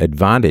great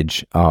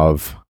advantage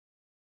of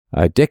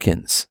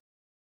Dickens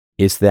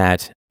is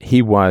that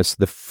he was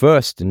the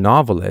first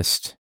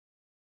novelist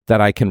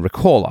that I can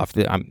recall of.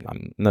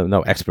 I'm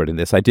no expert in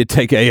this. I did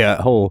take a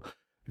whole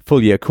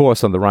full year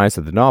course on the rise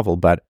of the novel,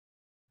 but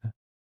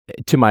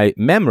to my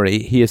memory,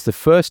 he is the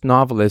first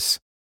novelist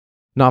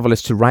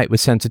to write with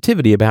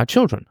sensitivity about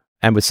children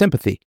and with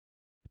sympathy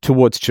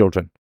towards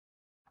children.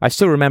 I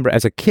still remember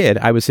as a kid,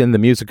 I was in the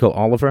musical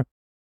Oliver.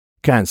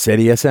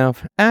 Consider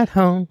yourself at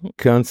home.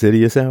 Consider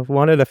yourself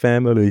one of the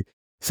family.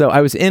 So I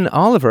was in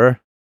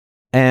Oliver,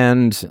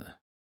 and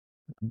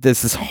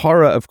there's this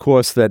horror, of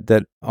course,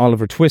 that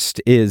Oliver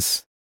Twist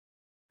is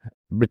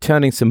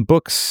returning some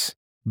books,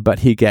 but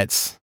he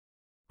gets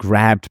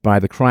grabbed by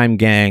the crime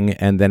gang,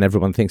 and then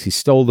everyone thinks he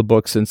stole the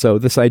books. And so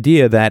this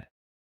idea that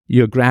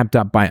you're grabbed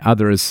up by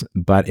others,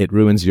 but it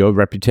ruins your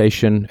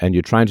reputation, and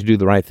you're trying to do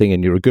the right thing,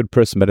 and you're a good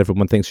person, but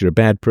everyone thinks you're a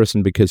bad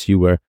person because you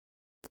were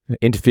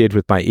interfered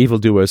with by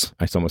evildoers.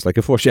 It's almost like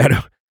a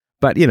foreshadow.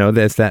 But,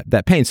 there's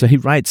that pain. So he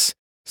writes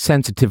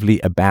sensitively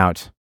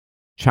about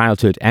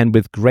childhood and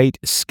with great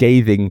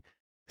scathing,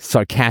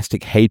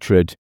 sarcastic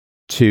hatred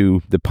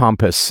to the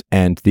pompous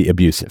and the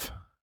abusive,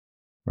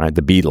 right?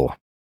 The beadle,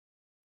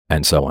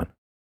 and so on.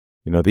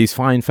 These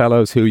fine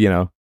fellows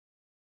who,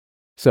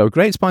 So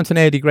great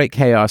spontaneity, great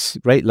chaos,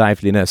 great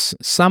liveliness,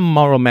 some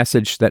moral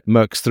message that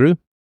murks through,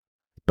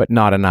 but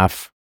not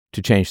enough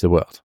to change the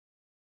world.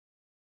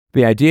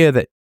 The idea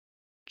that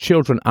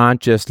children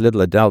aren't just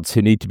little adults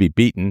who need to be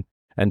beaten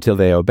until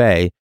they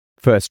obey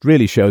first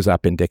really shows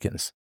up in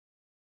Dickens.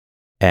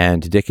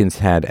 And Dickens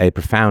had a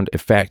profound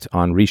effect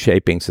on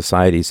reshaping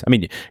societies. I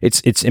mean,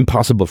 it's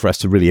impossible for us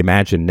to really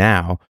imagine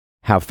now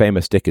how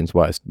famous Dickens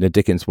was.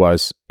 Dickens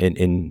was,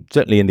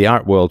 certainly in the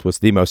art world, was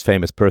the most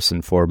famous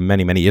person for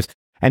many, many years.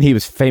 And he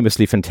was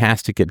famously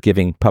fantastic at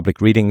giving public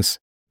readings,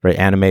 very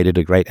animated,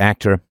 a great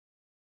actor.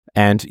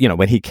 And,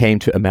 when he came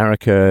to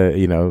America,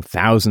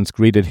 thousands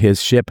greeted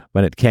his ship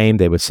when it came.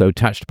 They were so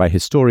touched by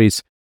his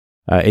stories.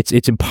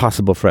 It's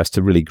impossible for us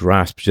to really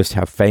grasp just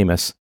how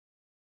famous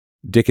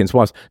Dickens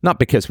was. Not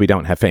because we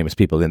don't have famous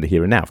people in the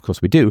here and now, of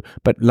course we do,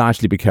 but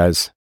largely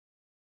because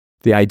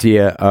the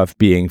idea of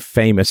being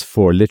famous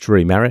for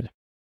literary merit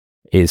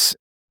is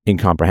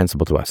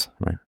incomprehensible to us,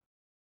 right?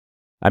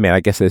 I mean, I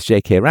guess there's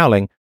J.K.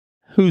 Rowling,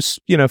 whose,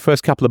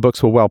 first couple of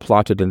books were well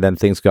plotted, and then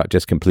things got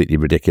just completely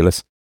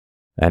ridiculous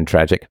and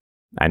tragic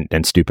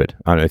and stupid.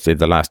 I don't know,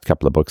 the last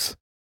couple of books.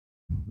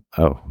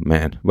 Oh,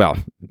 man. Well,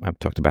 I've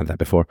talked about that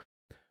before.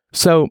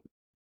 So,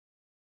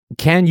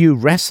 can you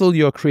wrestle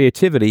your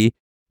creativity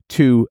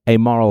to a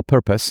moral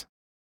purpose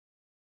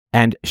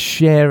and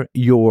share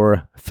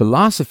your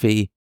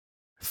philosophy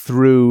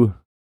through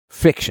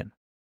fiction,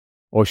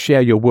 or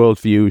share your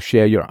worldview,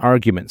 share your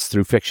arguments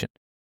through fiction?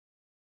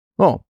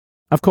 Well,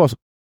 of course,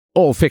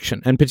 all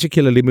fiction, and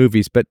particularly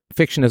movies, but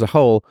fiction as a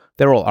whole,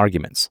 they're all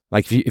arguments.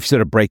 Like if you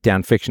sort of break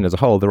down fiction as a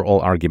whole, they're all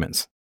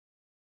arguments.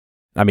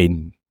 I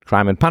mean,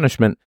 Crime and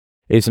Punishment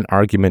is an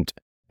argument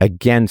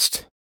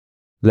against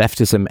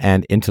leftism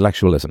and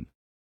intellectualism.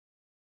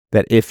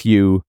 That if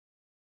you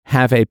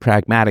have a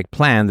pragmatic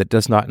plan that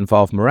does not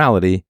involve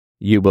morality,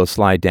 you will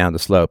slide down the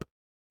slope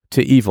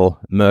to evil,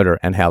 murder,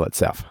 and hell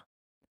itself.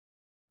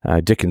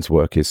 Dickens'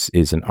 work is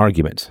an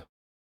argument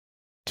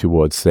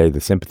towards, say, the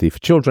sympathy for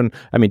children.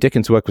 I mean,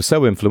 Dickens' work was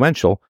so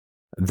influential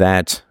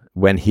that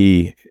when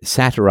he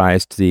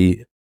satirized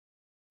the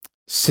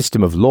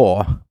system of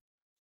law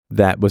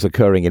that was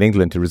occurring in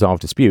England to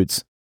resolve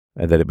disputes,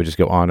 that it would just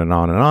go on and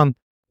on and on,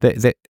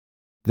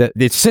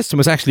 the system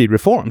was actually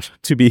reformed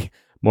to be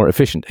more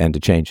efficient and to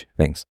change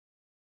things.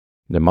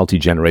 The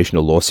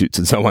multi-generational lawsuits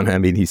and so on. I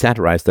mean, he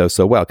satirized those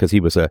so well because he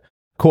was a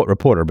court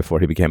reporter before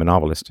he became a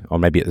novelist, or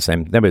maybe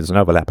maybe there's an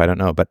overlap, I don't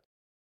know. But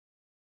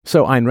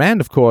so Ayn Rand,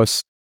 of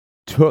course,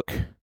 took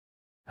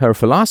her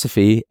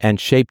philosophy and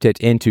shaped it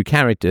into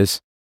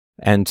characters.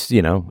 And,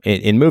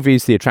 in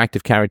movies, the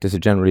attractive characters are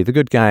generally the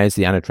good guys,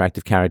 the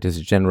unattractive characters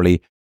are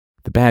generally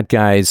the bad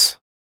guys.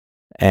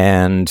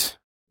 And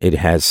it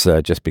has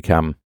just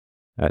become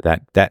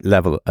that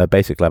level, a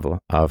basic level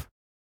of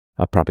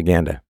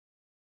propaganda.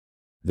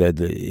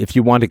 If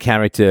you want a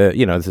character,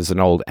 this is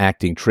an old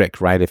acting trick,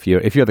 right? If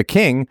you're the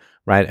king,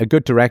 right, a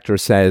good director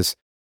says,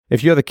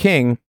 if you're the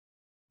king,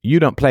 you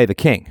don't play the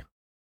king,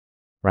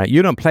 right?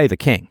 You don't play the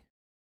king.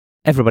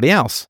 Everybody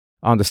else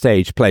on the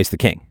stage plays the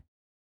king,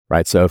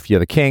 right? So if you're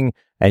the king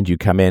and you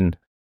come in,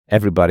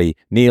 everybody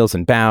kneels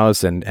and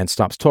bows and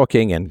stops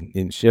talking,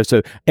 and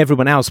so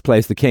everyone else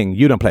plays the king.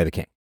 You don't play the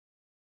king,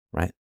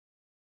 right?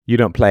 You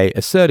don't play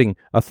asserting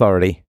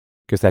authority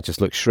because that just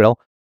looks shrill.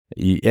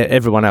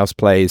 Everyone else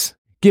plays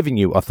giving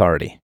you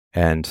authority,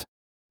 and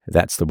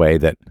that's the way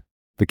that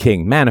the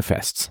king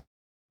manifests.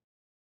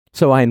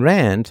 So Ayn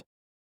Rand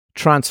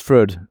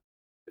transferred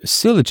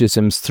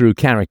syllogisms through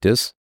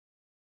characters,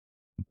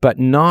 but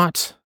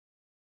not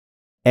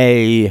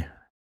a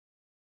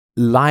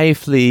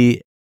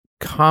lively,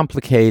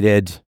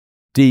 complicated,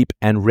 deep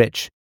and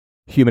rich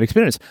human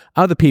experience.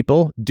 Other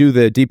people do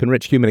the deep and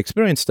rich human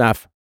experience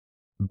stuff,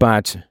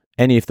 but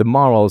any of the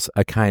morals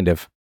are kind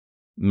of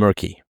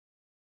murky.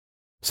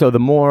 So the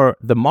more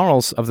the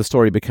morals of the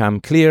story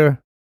become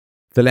clear,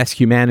 the less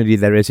humanity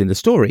there is in the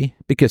story,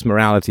 because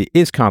morality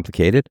is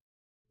complicated.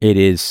 It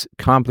is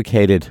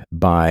complicated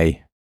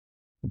by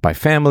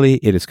family.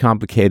 It is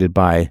complicated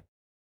by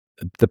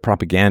the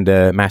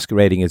propaganda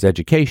masquerading as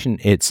education.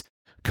 It's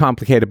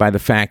complicated by the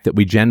fact that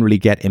we generally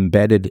get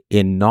embedded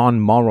in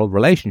non-moral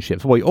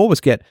relationships. Well,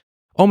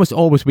 almost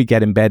always we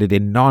get embedded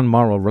in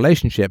non-moral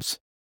relationships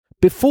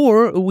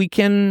before we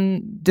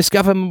can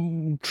discover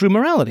true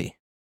morality.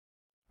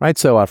 right?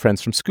 So our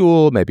friends from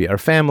school, maybe our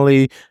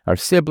family, our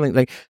sibling,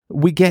 like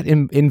we get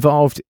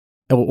involved,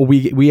 or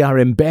we are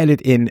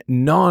embedded in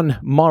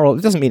non-moral.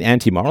 It doesn't mean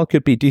anti-moral. It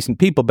could be decent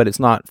people, but it's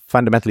not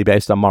fundamentally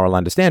based on moral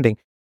understanding.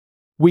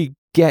 We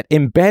get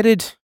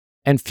embedded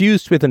and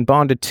fused with and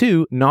bonded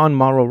to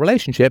non-moral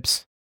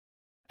relationships,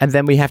 and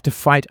then we have to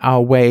fight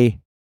our way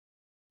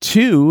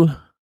to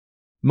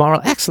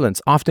moral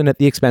excellence, often at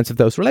the expense of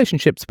those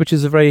relationships, which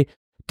is a very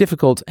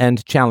difficult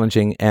and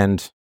challenging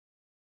and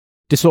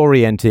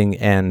disorienting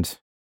and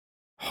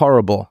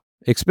horrible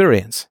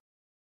experience.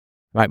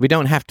 Right? We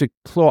don't have to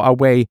claw our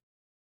way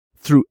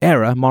through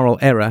error, moral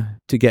error,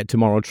 to get to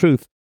moral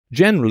truth.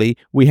 Generally,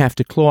 we have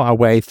to claw our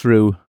way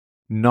through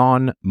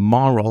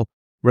non-moral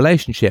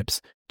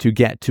relationships to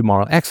get to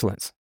moral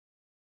excellence.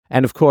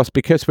 And of course,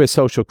 because we're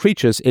social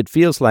creatures, it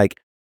feels like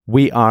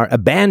we are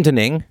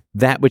abandoning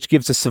that which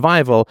gives us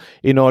survival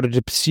in order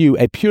to pursue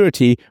a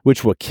purity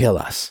which will kill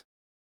us.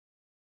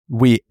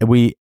 We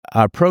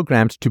are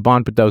programmed to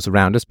bond with those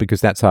around us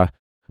because that's our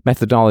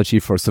methodology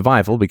for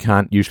survival. We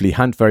can't usually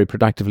hunt very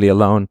productively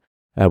alone.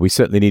 We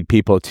certainly need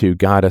people to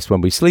guard us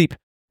when we sleep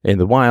in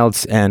the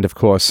wilds. And of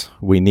course,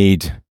 we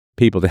need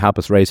people to help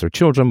us raise our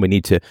children. We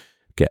need to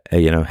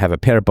have a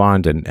pair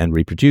bond and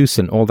reproduce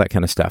and all that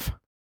kind of stuff.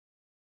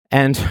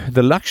 And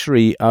the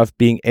luxury of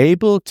being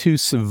able to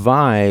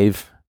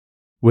survive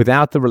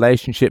without the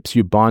relationships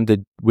you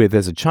bonded with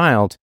as a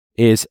child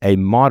is a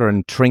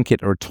modern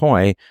trinket or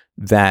toy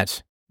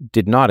that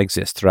did not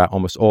exist throughout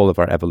almost all of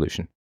our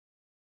evolution.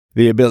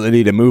 The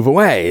ability to move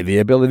away, the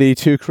ability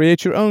to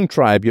create your own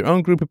tribe, your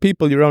own group of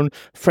people, your own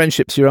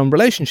friendships, your own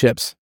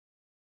relationships,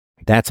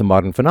 that's a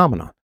modern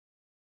phenomenon.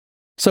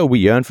 So we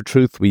yearn for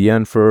truth, we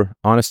yearn for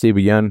honesty,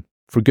 we yearn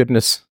for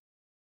goodness.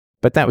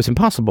 But that was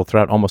impossible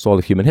throughout almost all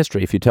of human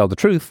history. If you tell the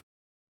truth,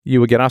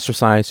 you will get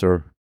ostracized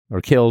or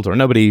killed, or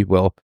nobody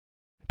will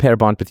pair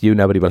bond with you,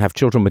 nobody will have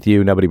children with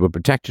you, nobody will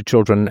protect your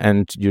children,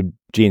 and your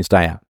genes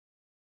die out.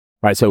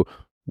 Right? So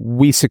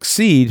we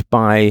succeed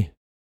by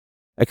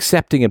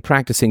accepting and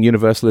practicing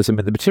universalism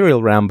in the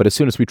material realm, but as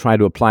soon as we try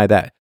to apply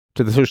that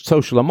to the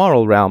social or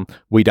moral realm,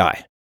 we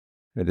die.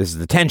 This is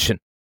the tension.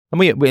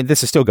 And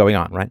this is still going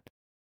on, right?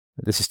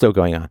 This is still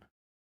going on.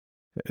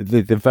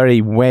 The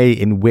very way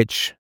in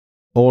which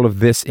all of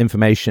this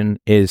information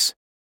is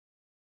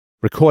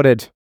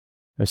recorded,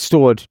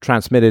 stored,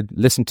 transmitted,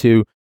 listened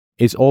to,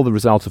 is all the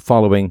result of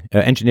following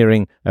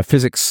engineering,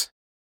 physics,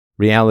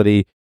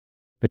 reality,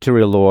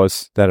 material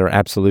laws that are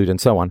absolute, and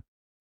so on.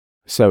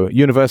 So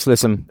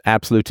universalism,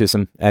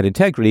 absolutism, and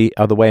integrity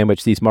are the way in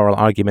which these moral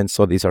arguments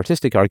or these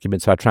artistic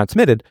arguments are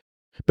transmitted.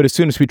 But as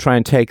soon as we try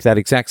and take that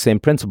exact same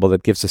principle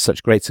that gives us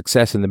such great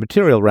success in the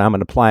material realm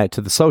and apply it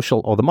to the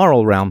social or the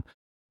moral realm,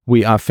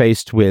 we are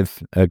faced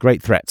with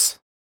great threats.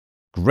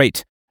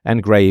 Great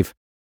and grave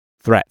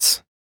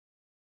threats.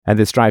 And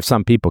this drives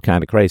some people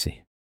kind of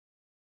crazy.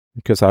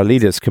 Because our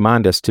leaders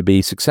command us to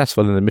be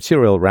successful in the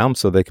material realm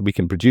so that we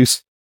can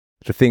produce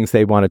the things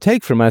they want to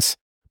take from us.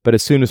 But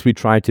as soon as we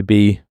try to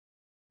be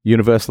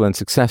universal and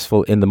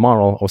successful in the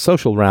moral or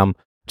social realm,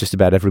 just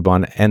about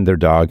everyone and their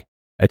dog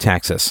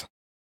attacks us.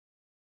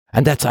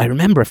 And I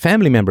remember a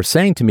family member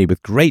saying to me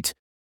with great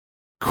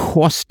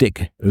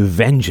caustic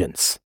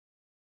vengeance,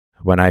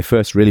 when I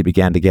first really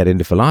began to get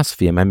into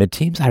philosophy in my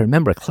mid-teens, I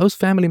remember a close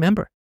family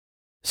member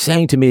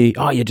saying to me,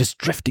 "Oh, you're just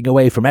drifting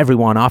away from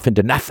everyone off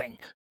into nothing."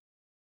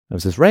 There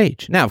was this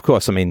rage. Now, of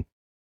course, it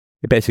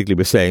basically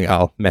was saying,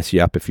 I'll mess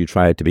you up if you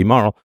try to be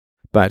moral.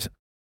 But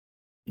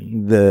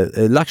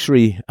the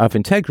luxury of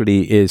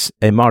integrity is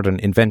a modern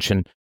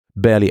invention,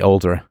 barely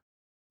older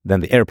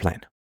than the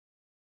airplane.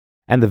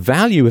 And the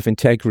value of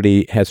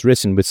integrity has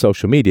risen with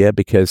social media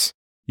because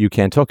you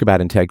can talk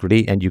about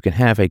integrity and you can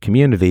have a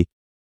community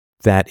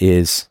that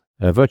is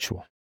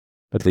virtual.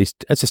 At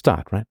least it's a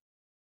start, right?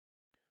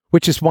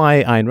 Which is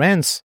why Ayn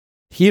Rand's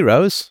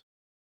heroes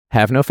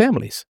have no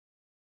families.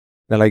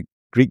 They're like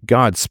Greek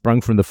gods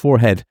sprung from the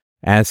forehead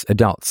as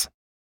adults.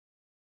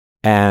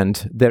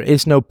 And there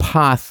is no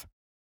path.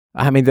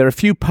 There are a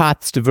few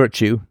paths to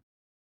virtue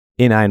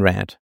in Ayn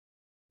Rand.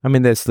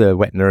 There's the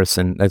wet nurse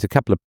and there's a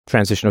couple of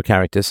transitional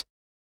characters.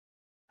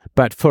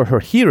 But for her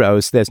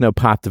heroes, there's no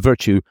path to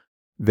virtue.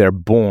 They're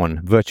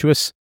born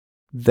virtuous.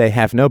 They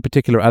have no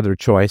particular other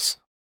choice.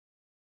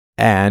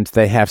 And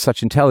they have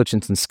such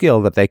intelligence and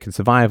skill that they can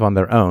survive on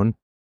their own.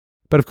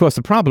 But of course,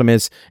 the problem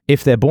is,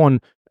 if they're born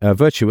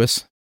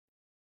virtuous,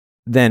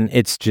 then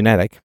it's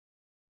genetic.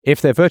 If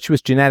they're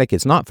virtuous, genetic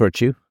is not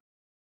virtue.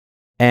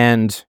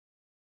 And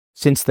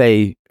since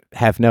they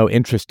have no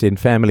interest in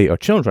family or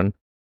children,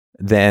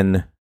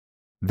 then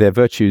their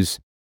virtues,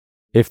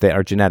 if they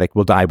are genetic,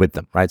 will die with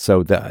them, right?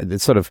 So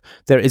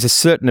there is a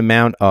certain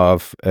amount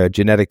of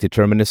genetic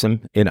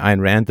determinism in Ayn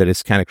Rand that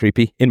is kind of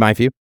creepy, in my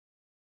view.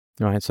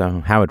 All right,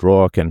 so Howard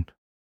Roark and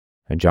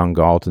John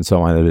Galt and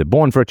so on, they're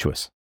born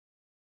virtuous.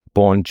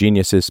 Born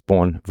geniuses,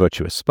 born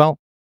virtuous. Well,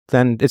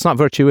 then it's not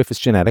virtue if it's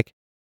genetic.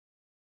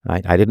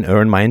 I didn't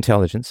earn my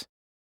intelligence.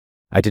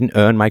 I didn't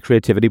earn my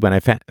creativity when I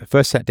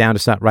first sat down to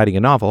start writing a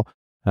novel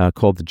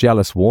called The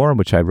Jealous War,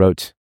 which I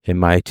wrote in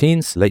my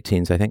teens, late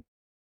teens, I think.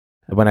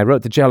 when I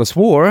wrote The Jealous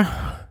War,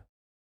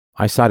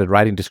 I started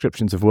writing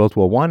descriptions of World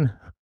War I,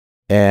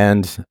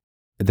 and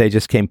they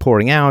just came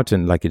pouring out,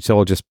 and like it's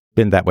all just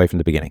been that way from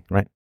the beginning,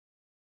 right?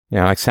 You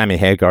know, like Sammy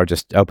Hagar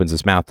just opens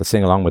his mouth to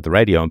sing along with the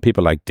radio, and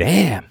people are like,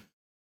 damn,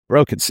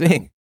 bro could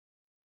sing.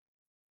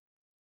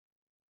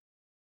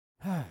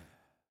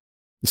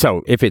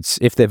 So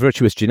if they're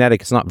virtuous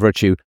genetic, it's not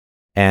virtue,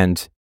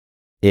 and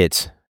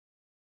it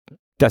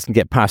doesn't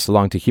get passed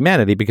along to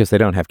humanity because they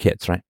don't have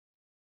kids, right?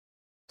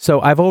 So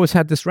I've always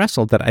had this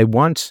wrestle that I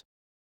want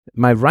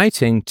my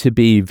writing to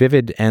be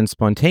vivid and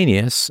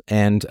spontaneous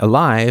and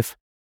alive,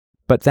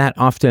 but that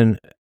often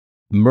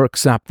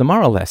murks up the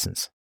moral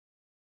lessons.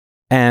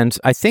 And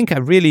I think I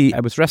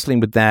was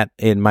wrestling with that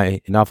in my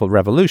novel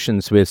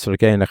Revolutions with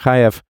Sergei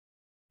Nakhaev,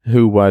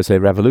 who was a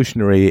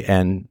revolutionary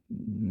and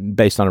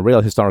based on a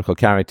real historical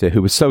character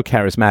who was so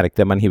charismatic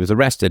that when he was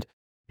arrested,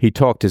 he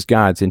talked his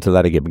guards into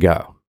letting him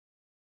go.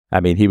 I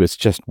mean, he was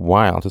just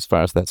wild as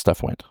far as that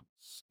stuff went.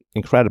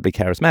 Incredibly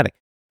charismatic.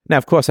 Now,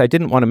 of course, I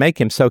didn't want to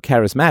make him so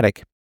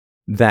charismatic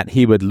that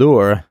he would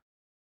lure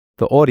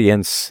the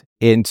audience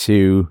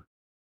into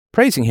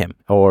praising him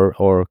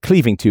or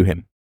cleaving to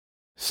him.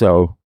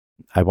 So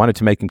I wanted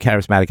to make him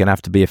charismatic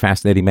enough to be a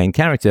fascinating main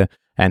character,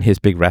 and his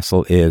big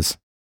wrestle is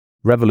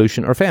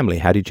revolution or family.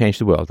 How do you change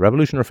the world?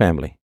 Revolution or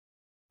family?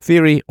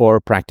 Theory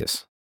or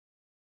practice?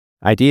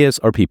 Ideas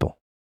or people?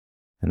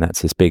 And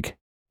that's his big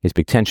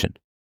tension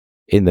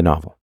in the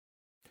novel.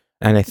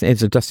 And I think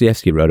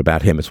Dostoevsky wrote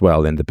about him as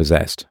well in The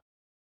Possessed.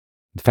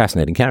 A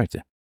fascinating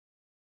character.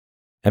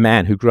 A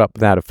man who grew up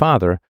without a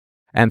father,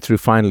 and through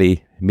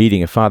finally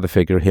meeting a father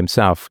figure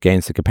himself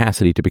gains the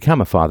capacity to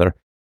become a father,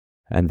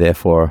 and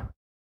therefore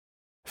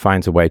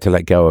finds a way to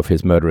let go of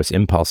his murderous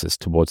impulses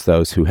towards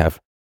those who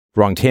have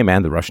wronged him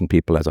and the Russian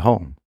people as a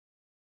whole.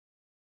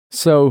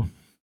 So,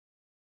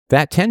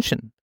 that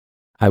tension.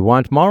 I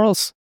want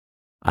morals.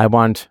 I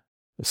want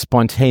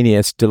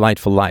spontaneous,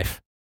 delightful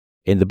life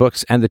in the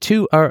books, and the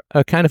two are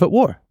kind of at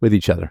war with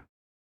each other.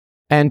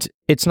 And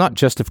it's not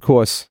just, of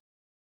course,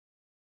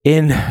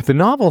 in the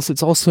novels,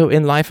 it's also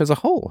in life as a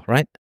whole,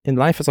 right? In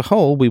life as a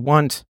whole, we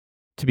want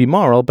to be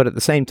moral, but at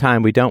the same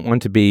time, we don't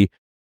want to be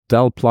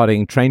dull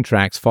plodding train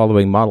tracks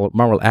following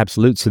moral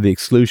absolutes to the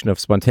exclusion of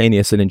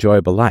spontaneous and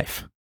enjoyable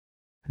life.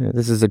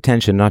 This is a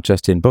tension not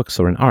just in books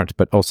or in art,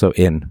 but also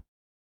in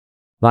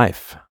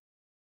life.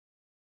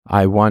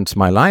 I want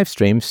my live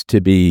streams to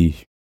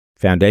be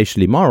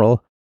foundationally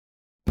moral,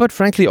 but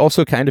frankly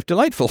also kind of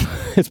delightful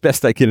as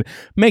best I can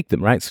make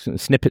them, right?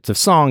 Snippets of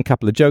song, a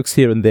couple of jokes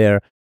here and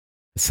there,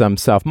 some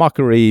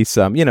self-mockery,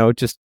 some,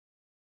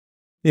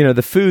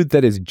 the food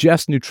that is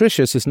just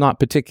nutritious is not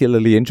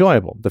particularly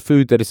enjoyable. The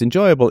food that is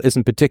enjoyable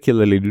isn't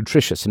particularly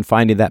nutritious, and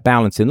finding that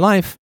balance in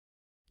life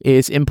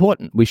is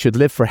important. We should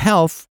live for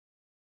health,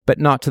 but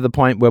not to the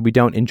point where we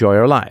don't enjoy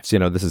our lives.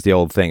 This is the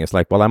old thing. It's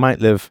like, well, I might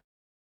live,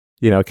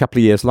 a couple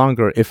of years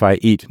longer if I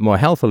eat more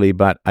healthily,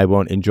 but I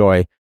won't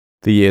enjoy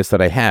the years that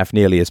I have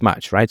nearly as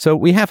much, right? So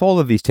we have all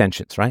of these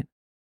tensions, right?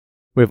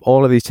 We have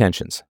all of these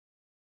tensions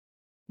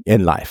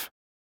in life.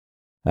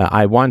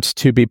 I want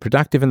to be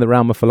productive in the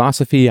realm of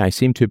philosophy. I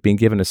seem to have been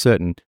given a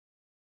certain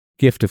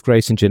gift of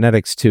grace and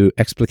genetics to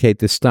explicate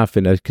this stuff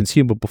in a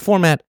consumable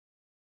format.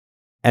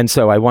 And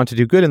so I want to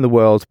do good in the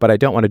world, but I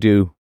don't want to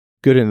do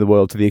good in the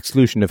world to the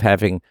exclusion of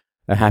having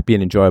a happy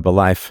and enjoyable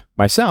life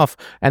myself.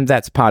 And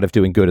that's part of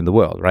doing good in the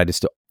world, right? Is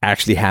to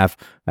actually have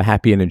a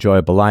happy and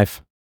enjoyable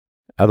life.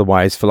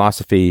 Otherwise,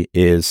 philosophy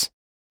is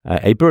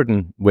a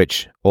burden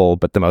which all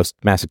but the most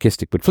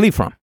masochistic would flee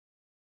from.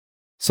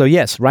 So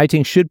yes,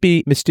 writing should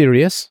be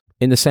mysterious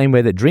in the same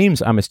way that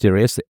dreams are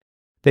mysterious.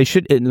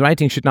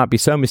 Writing should not be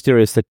so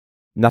mysterious that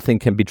nothing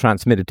can be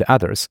transmitted to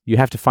others. You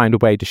have to find a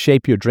way to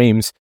shape your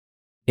dreams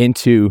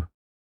into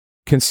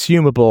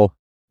consumable,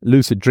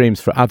 lucid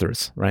dreams for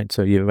others, right?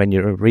 So when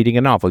you're reading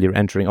a novel,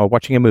 or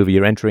watching a movie,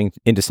 you're entering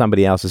into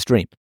somebody else's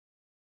dream.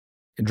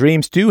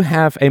 Dreams do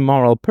have a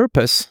moral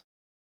purpose.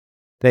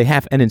 They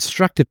have an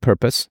instructive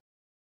purpose.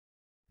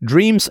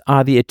 Dreams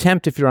are the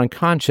attempt, if you're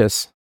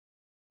unconscious,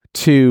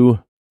 to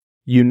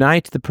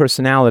unite the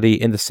personality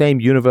in the same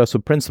universal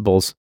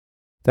principles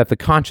that the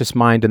conscious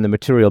mind and the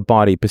material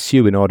body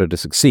pursue in order to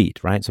succeed,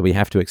 right? So we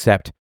have to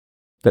accept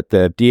that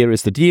the deer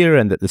is the deer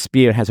and that the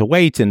spear has a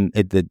weight and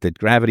that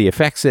gravity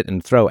affects it,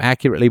 and throw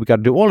accurately. We've got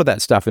to do all of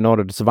that stuff in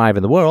order to survive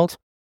in the world.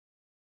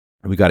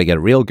 We've got to get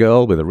a real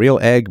girl with a real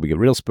egg, we get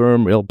real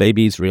sperm, real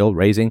babies, real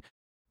raising,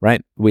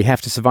 right? We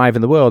have to survive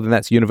in the world, and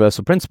that's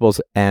universal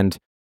principles. And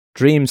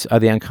dreams are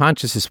the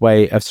unconscious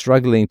way of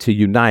struggling to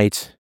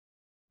unite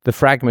the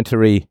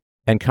fragmentary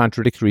and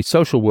contradictory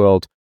social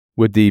world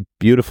with the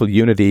beautiful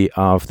unity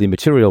of the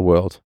material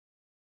world,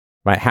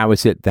 right? How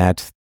is it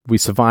that we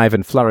survive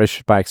and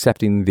flourish by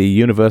accepting the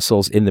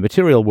universals in the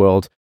material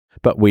world,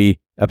 but we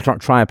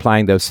try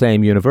applying those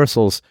same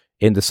universals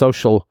in the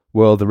social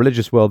world, the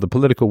religious world, the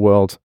political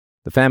world,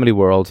 the family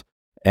world,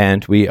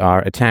 and we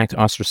are attacked,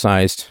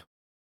 ostracized,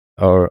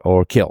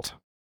 or killed?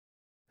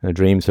 And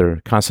dreams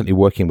are constantly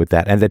working with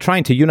that, and they're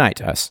trying to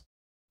unite us,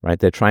 right?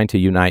 They're trying to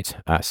unite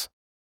us.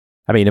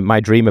 I mean, my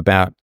dream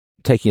about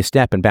taking a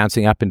step and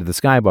bouncing up into the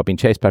sky while being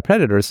chased by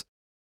predators.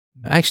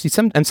 Actually,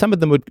 some of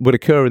them would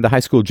occur in the high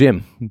school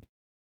gym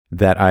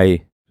that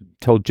I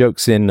told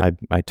jokes in.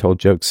 I told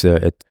jokes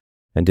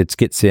and did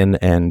skits in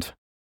and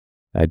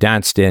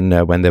danced in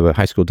when there were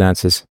high school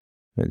dances.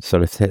 It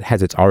sort of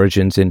has its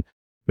origins in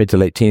mid to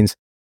late teens.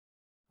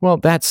 Well,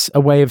 that's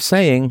a way of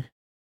saying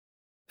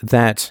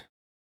that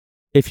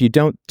if you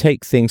don't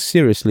take things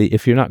seriously,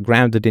 if you're not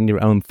grounded in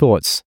your own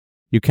thoughts,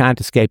 you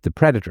can't escape the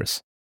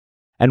predators.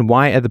 And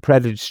why are the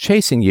predators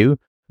chasing you?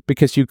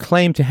 Because you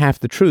claim to have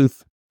the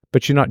truth,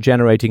 but you're not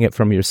generating it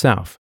from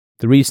yourself.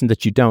 The reason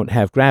that you don't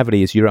have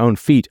gravity is your own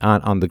feet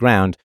aren't on the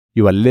ground.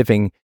 You are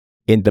living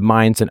in the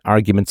minds and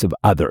arguments of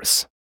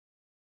others,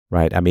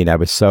 right? I mean, I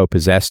was so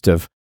possessed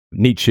of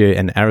Nietzsche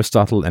and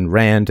Aristotle and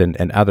Rand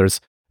and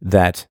others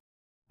that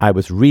I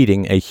was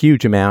reading a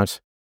huge amount,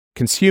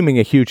 consuming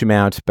a huge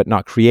amount, but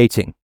not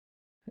creating.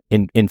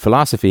 In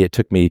philosophy, it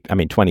took me,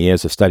 20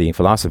 years of studying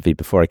philosophy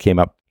before I came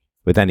up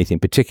with anything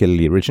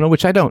particularly original,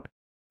 which I'm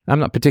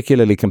not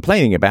particularly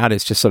complaining about.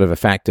 It's just sort of a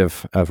fact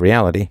of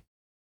reality.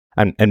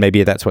 And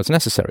maybe that's what's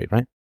necessary,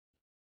 right?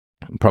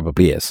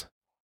 Probably is.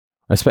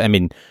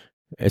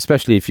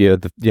 Especially if you're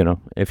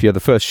the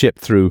first ship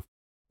through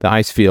the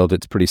ice field,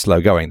 it's pretty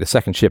slow going. The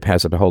second ship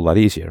has it a whole lot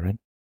easier, right?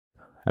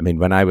 I mean,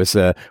 when I was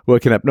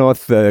working up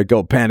north,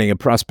 gold panning and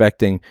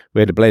prospecting,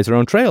 we had to blaze our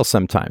own trails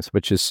sometimes,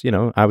 which is,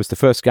 I was the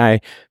first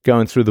guy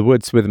going through the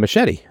woods with a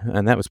machete,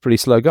 and that was pretty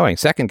slow going.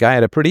 Second guy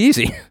had it pretty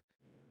easy.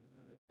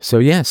 So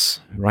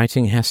yes,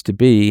 writing has to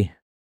be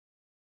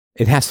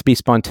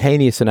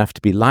spontaneous enough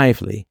to be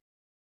lively,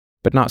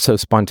 but not so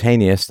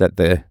spontaneous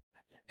that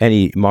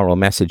any moral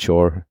message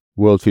or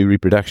worldview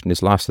reproduction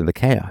is lost in the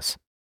chaos.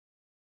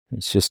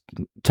 Let's just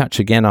touch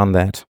again on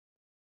that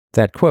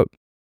quote.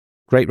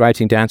 Great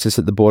writing dances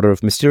at the border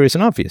of mysterious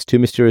and obvious. Too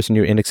mysterious and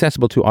you're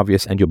inaccessible, too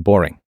obvious and you're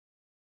boring.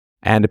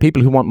 And the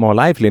people who want more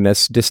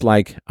liveliness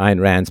dislike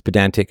Ayn Rand's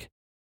pedantic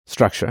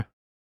structure.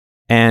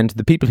 And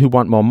the people who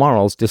want more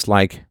morals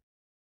dislike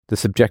the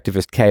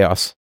subjectivist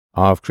chaos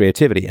of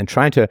creativity. And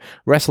trying to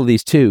wrestle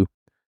these two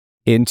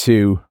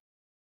into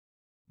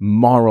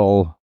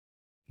moral,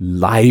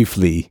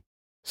 lively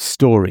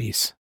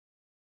stories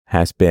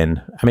has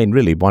been,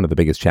 really one of the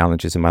biggest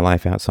challenges in my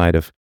life outside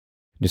of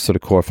just sort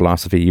of core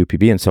philosophy,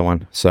 UPB, and so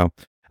on. So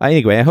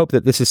anyway, I hope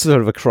that this is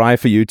sort of a cry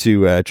for you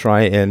to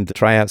try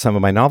out some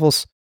of my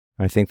novels.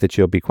 I think that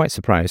you'll be quite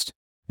surprised.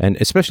 And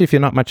especially if you're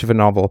not much of a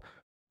novel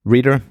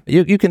reader,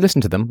 you can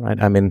listen to them, right?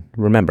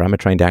 Remember, I'm a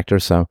trained actor,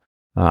 so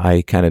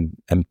I kind of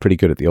am pretty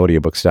good at the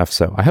audiobook stuff.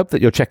 So I hope that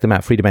you'll check them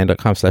out,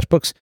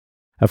 freedomain.com/books.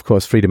 Of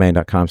course,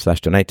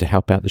 freedomain.com/donate to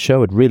help out the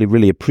show. I'd really,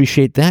 really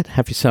appreciate that.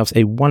 Have yourselves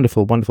a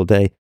wonderful, wonderful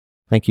day.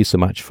 Thank you so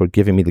much for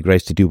giving me the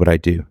grace to do what I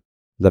do.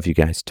 Love you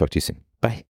guys. Talk to you soon. Bye.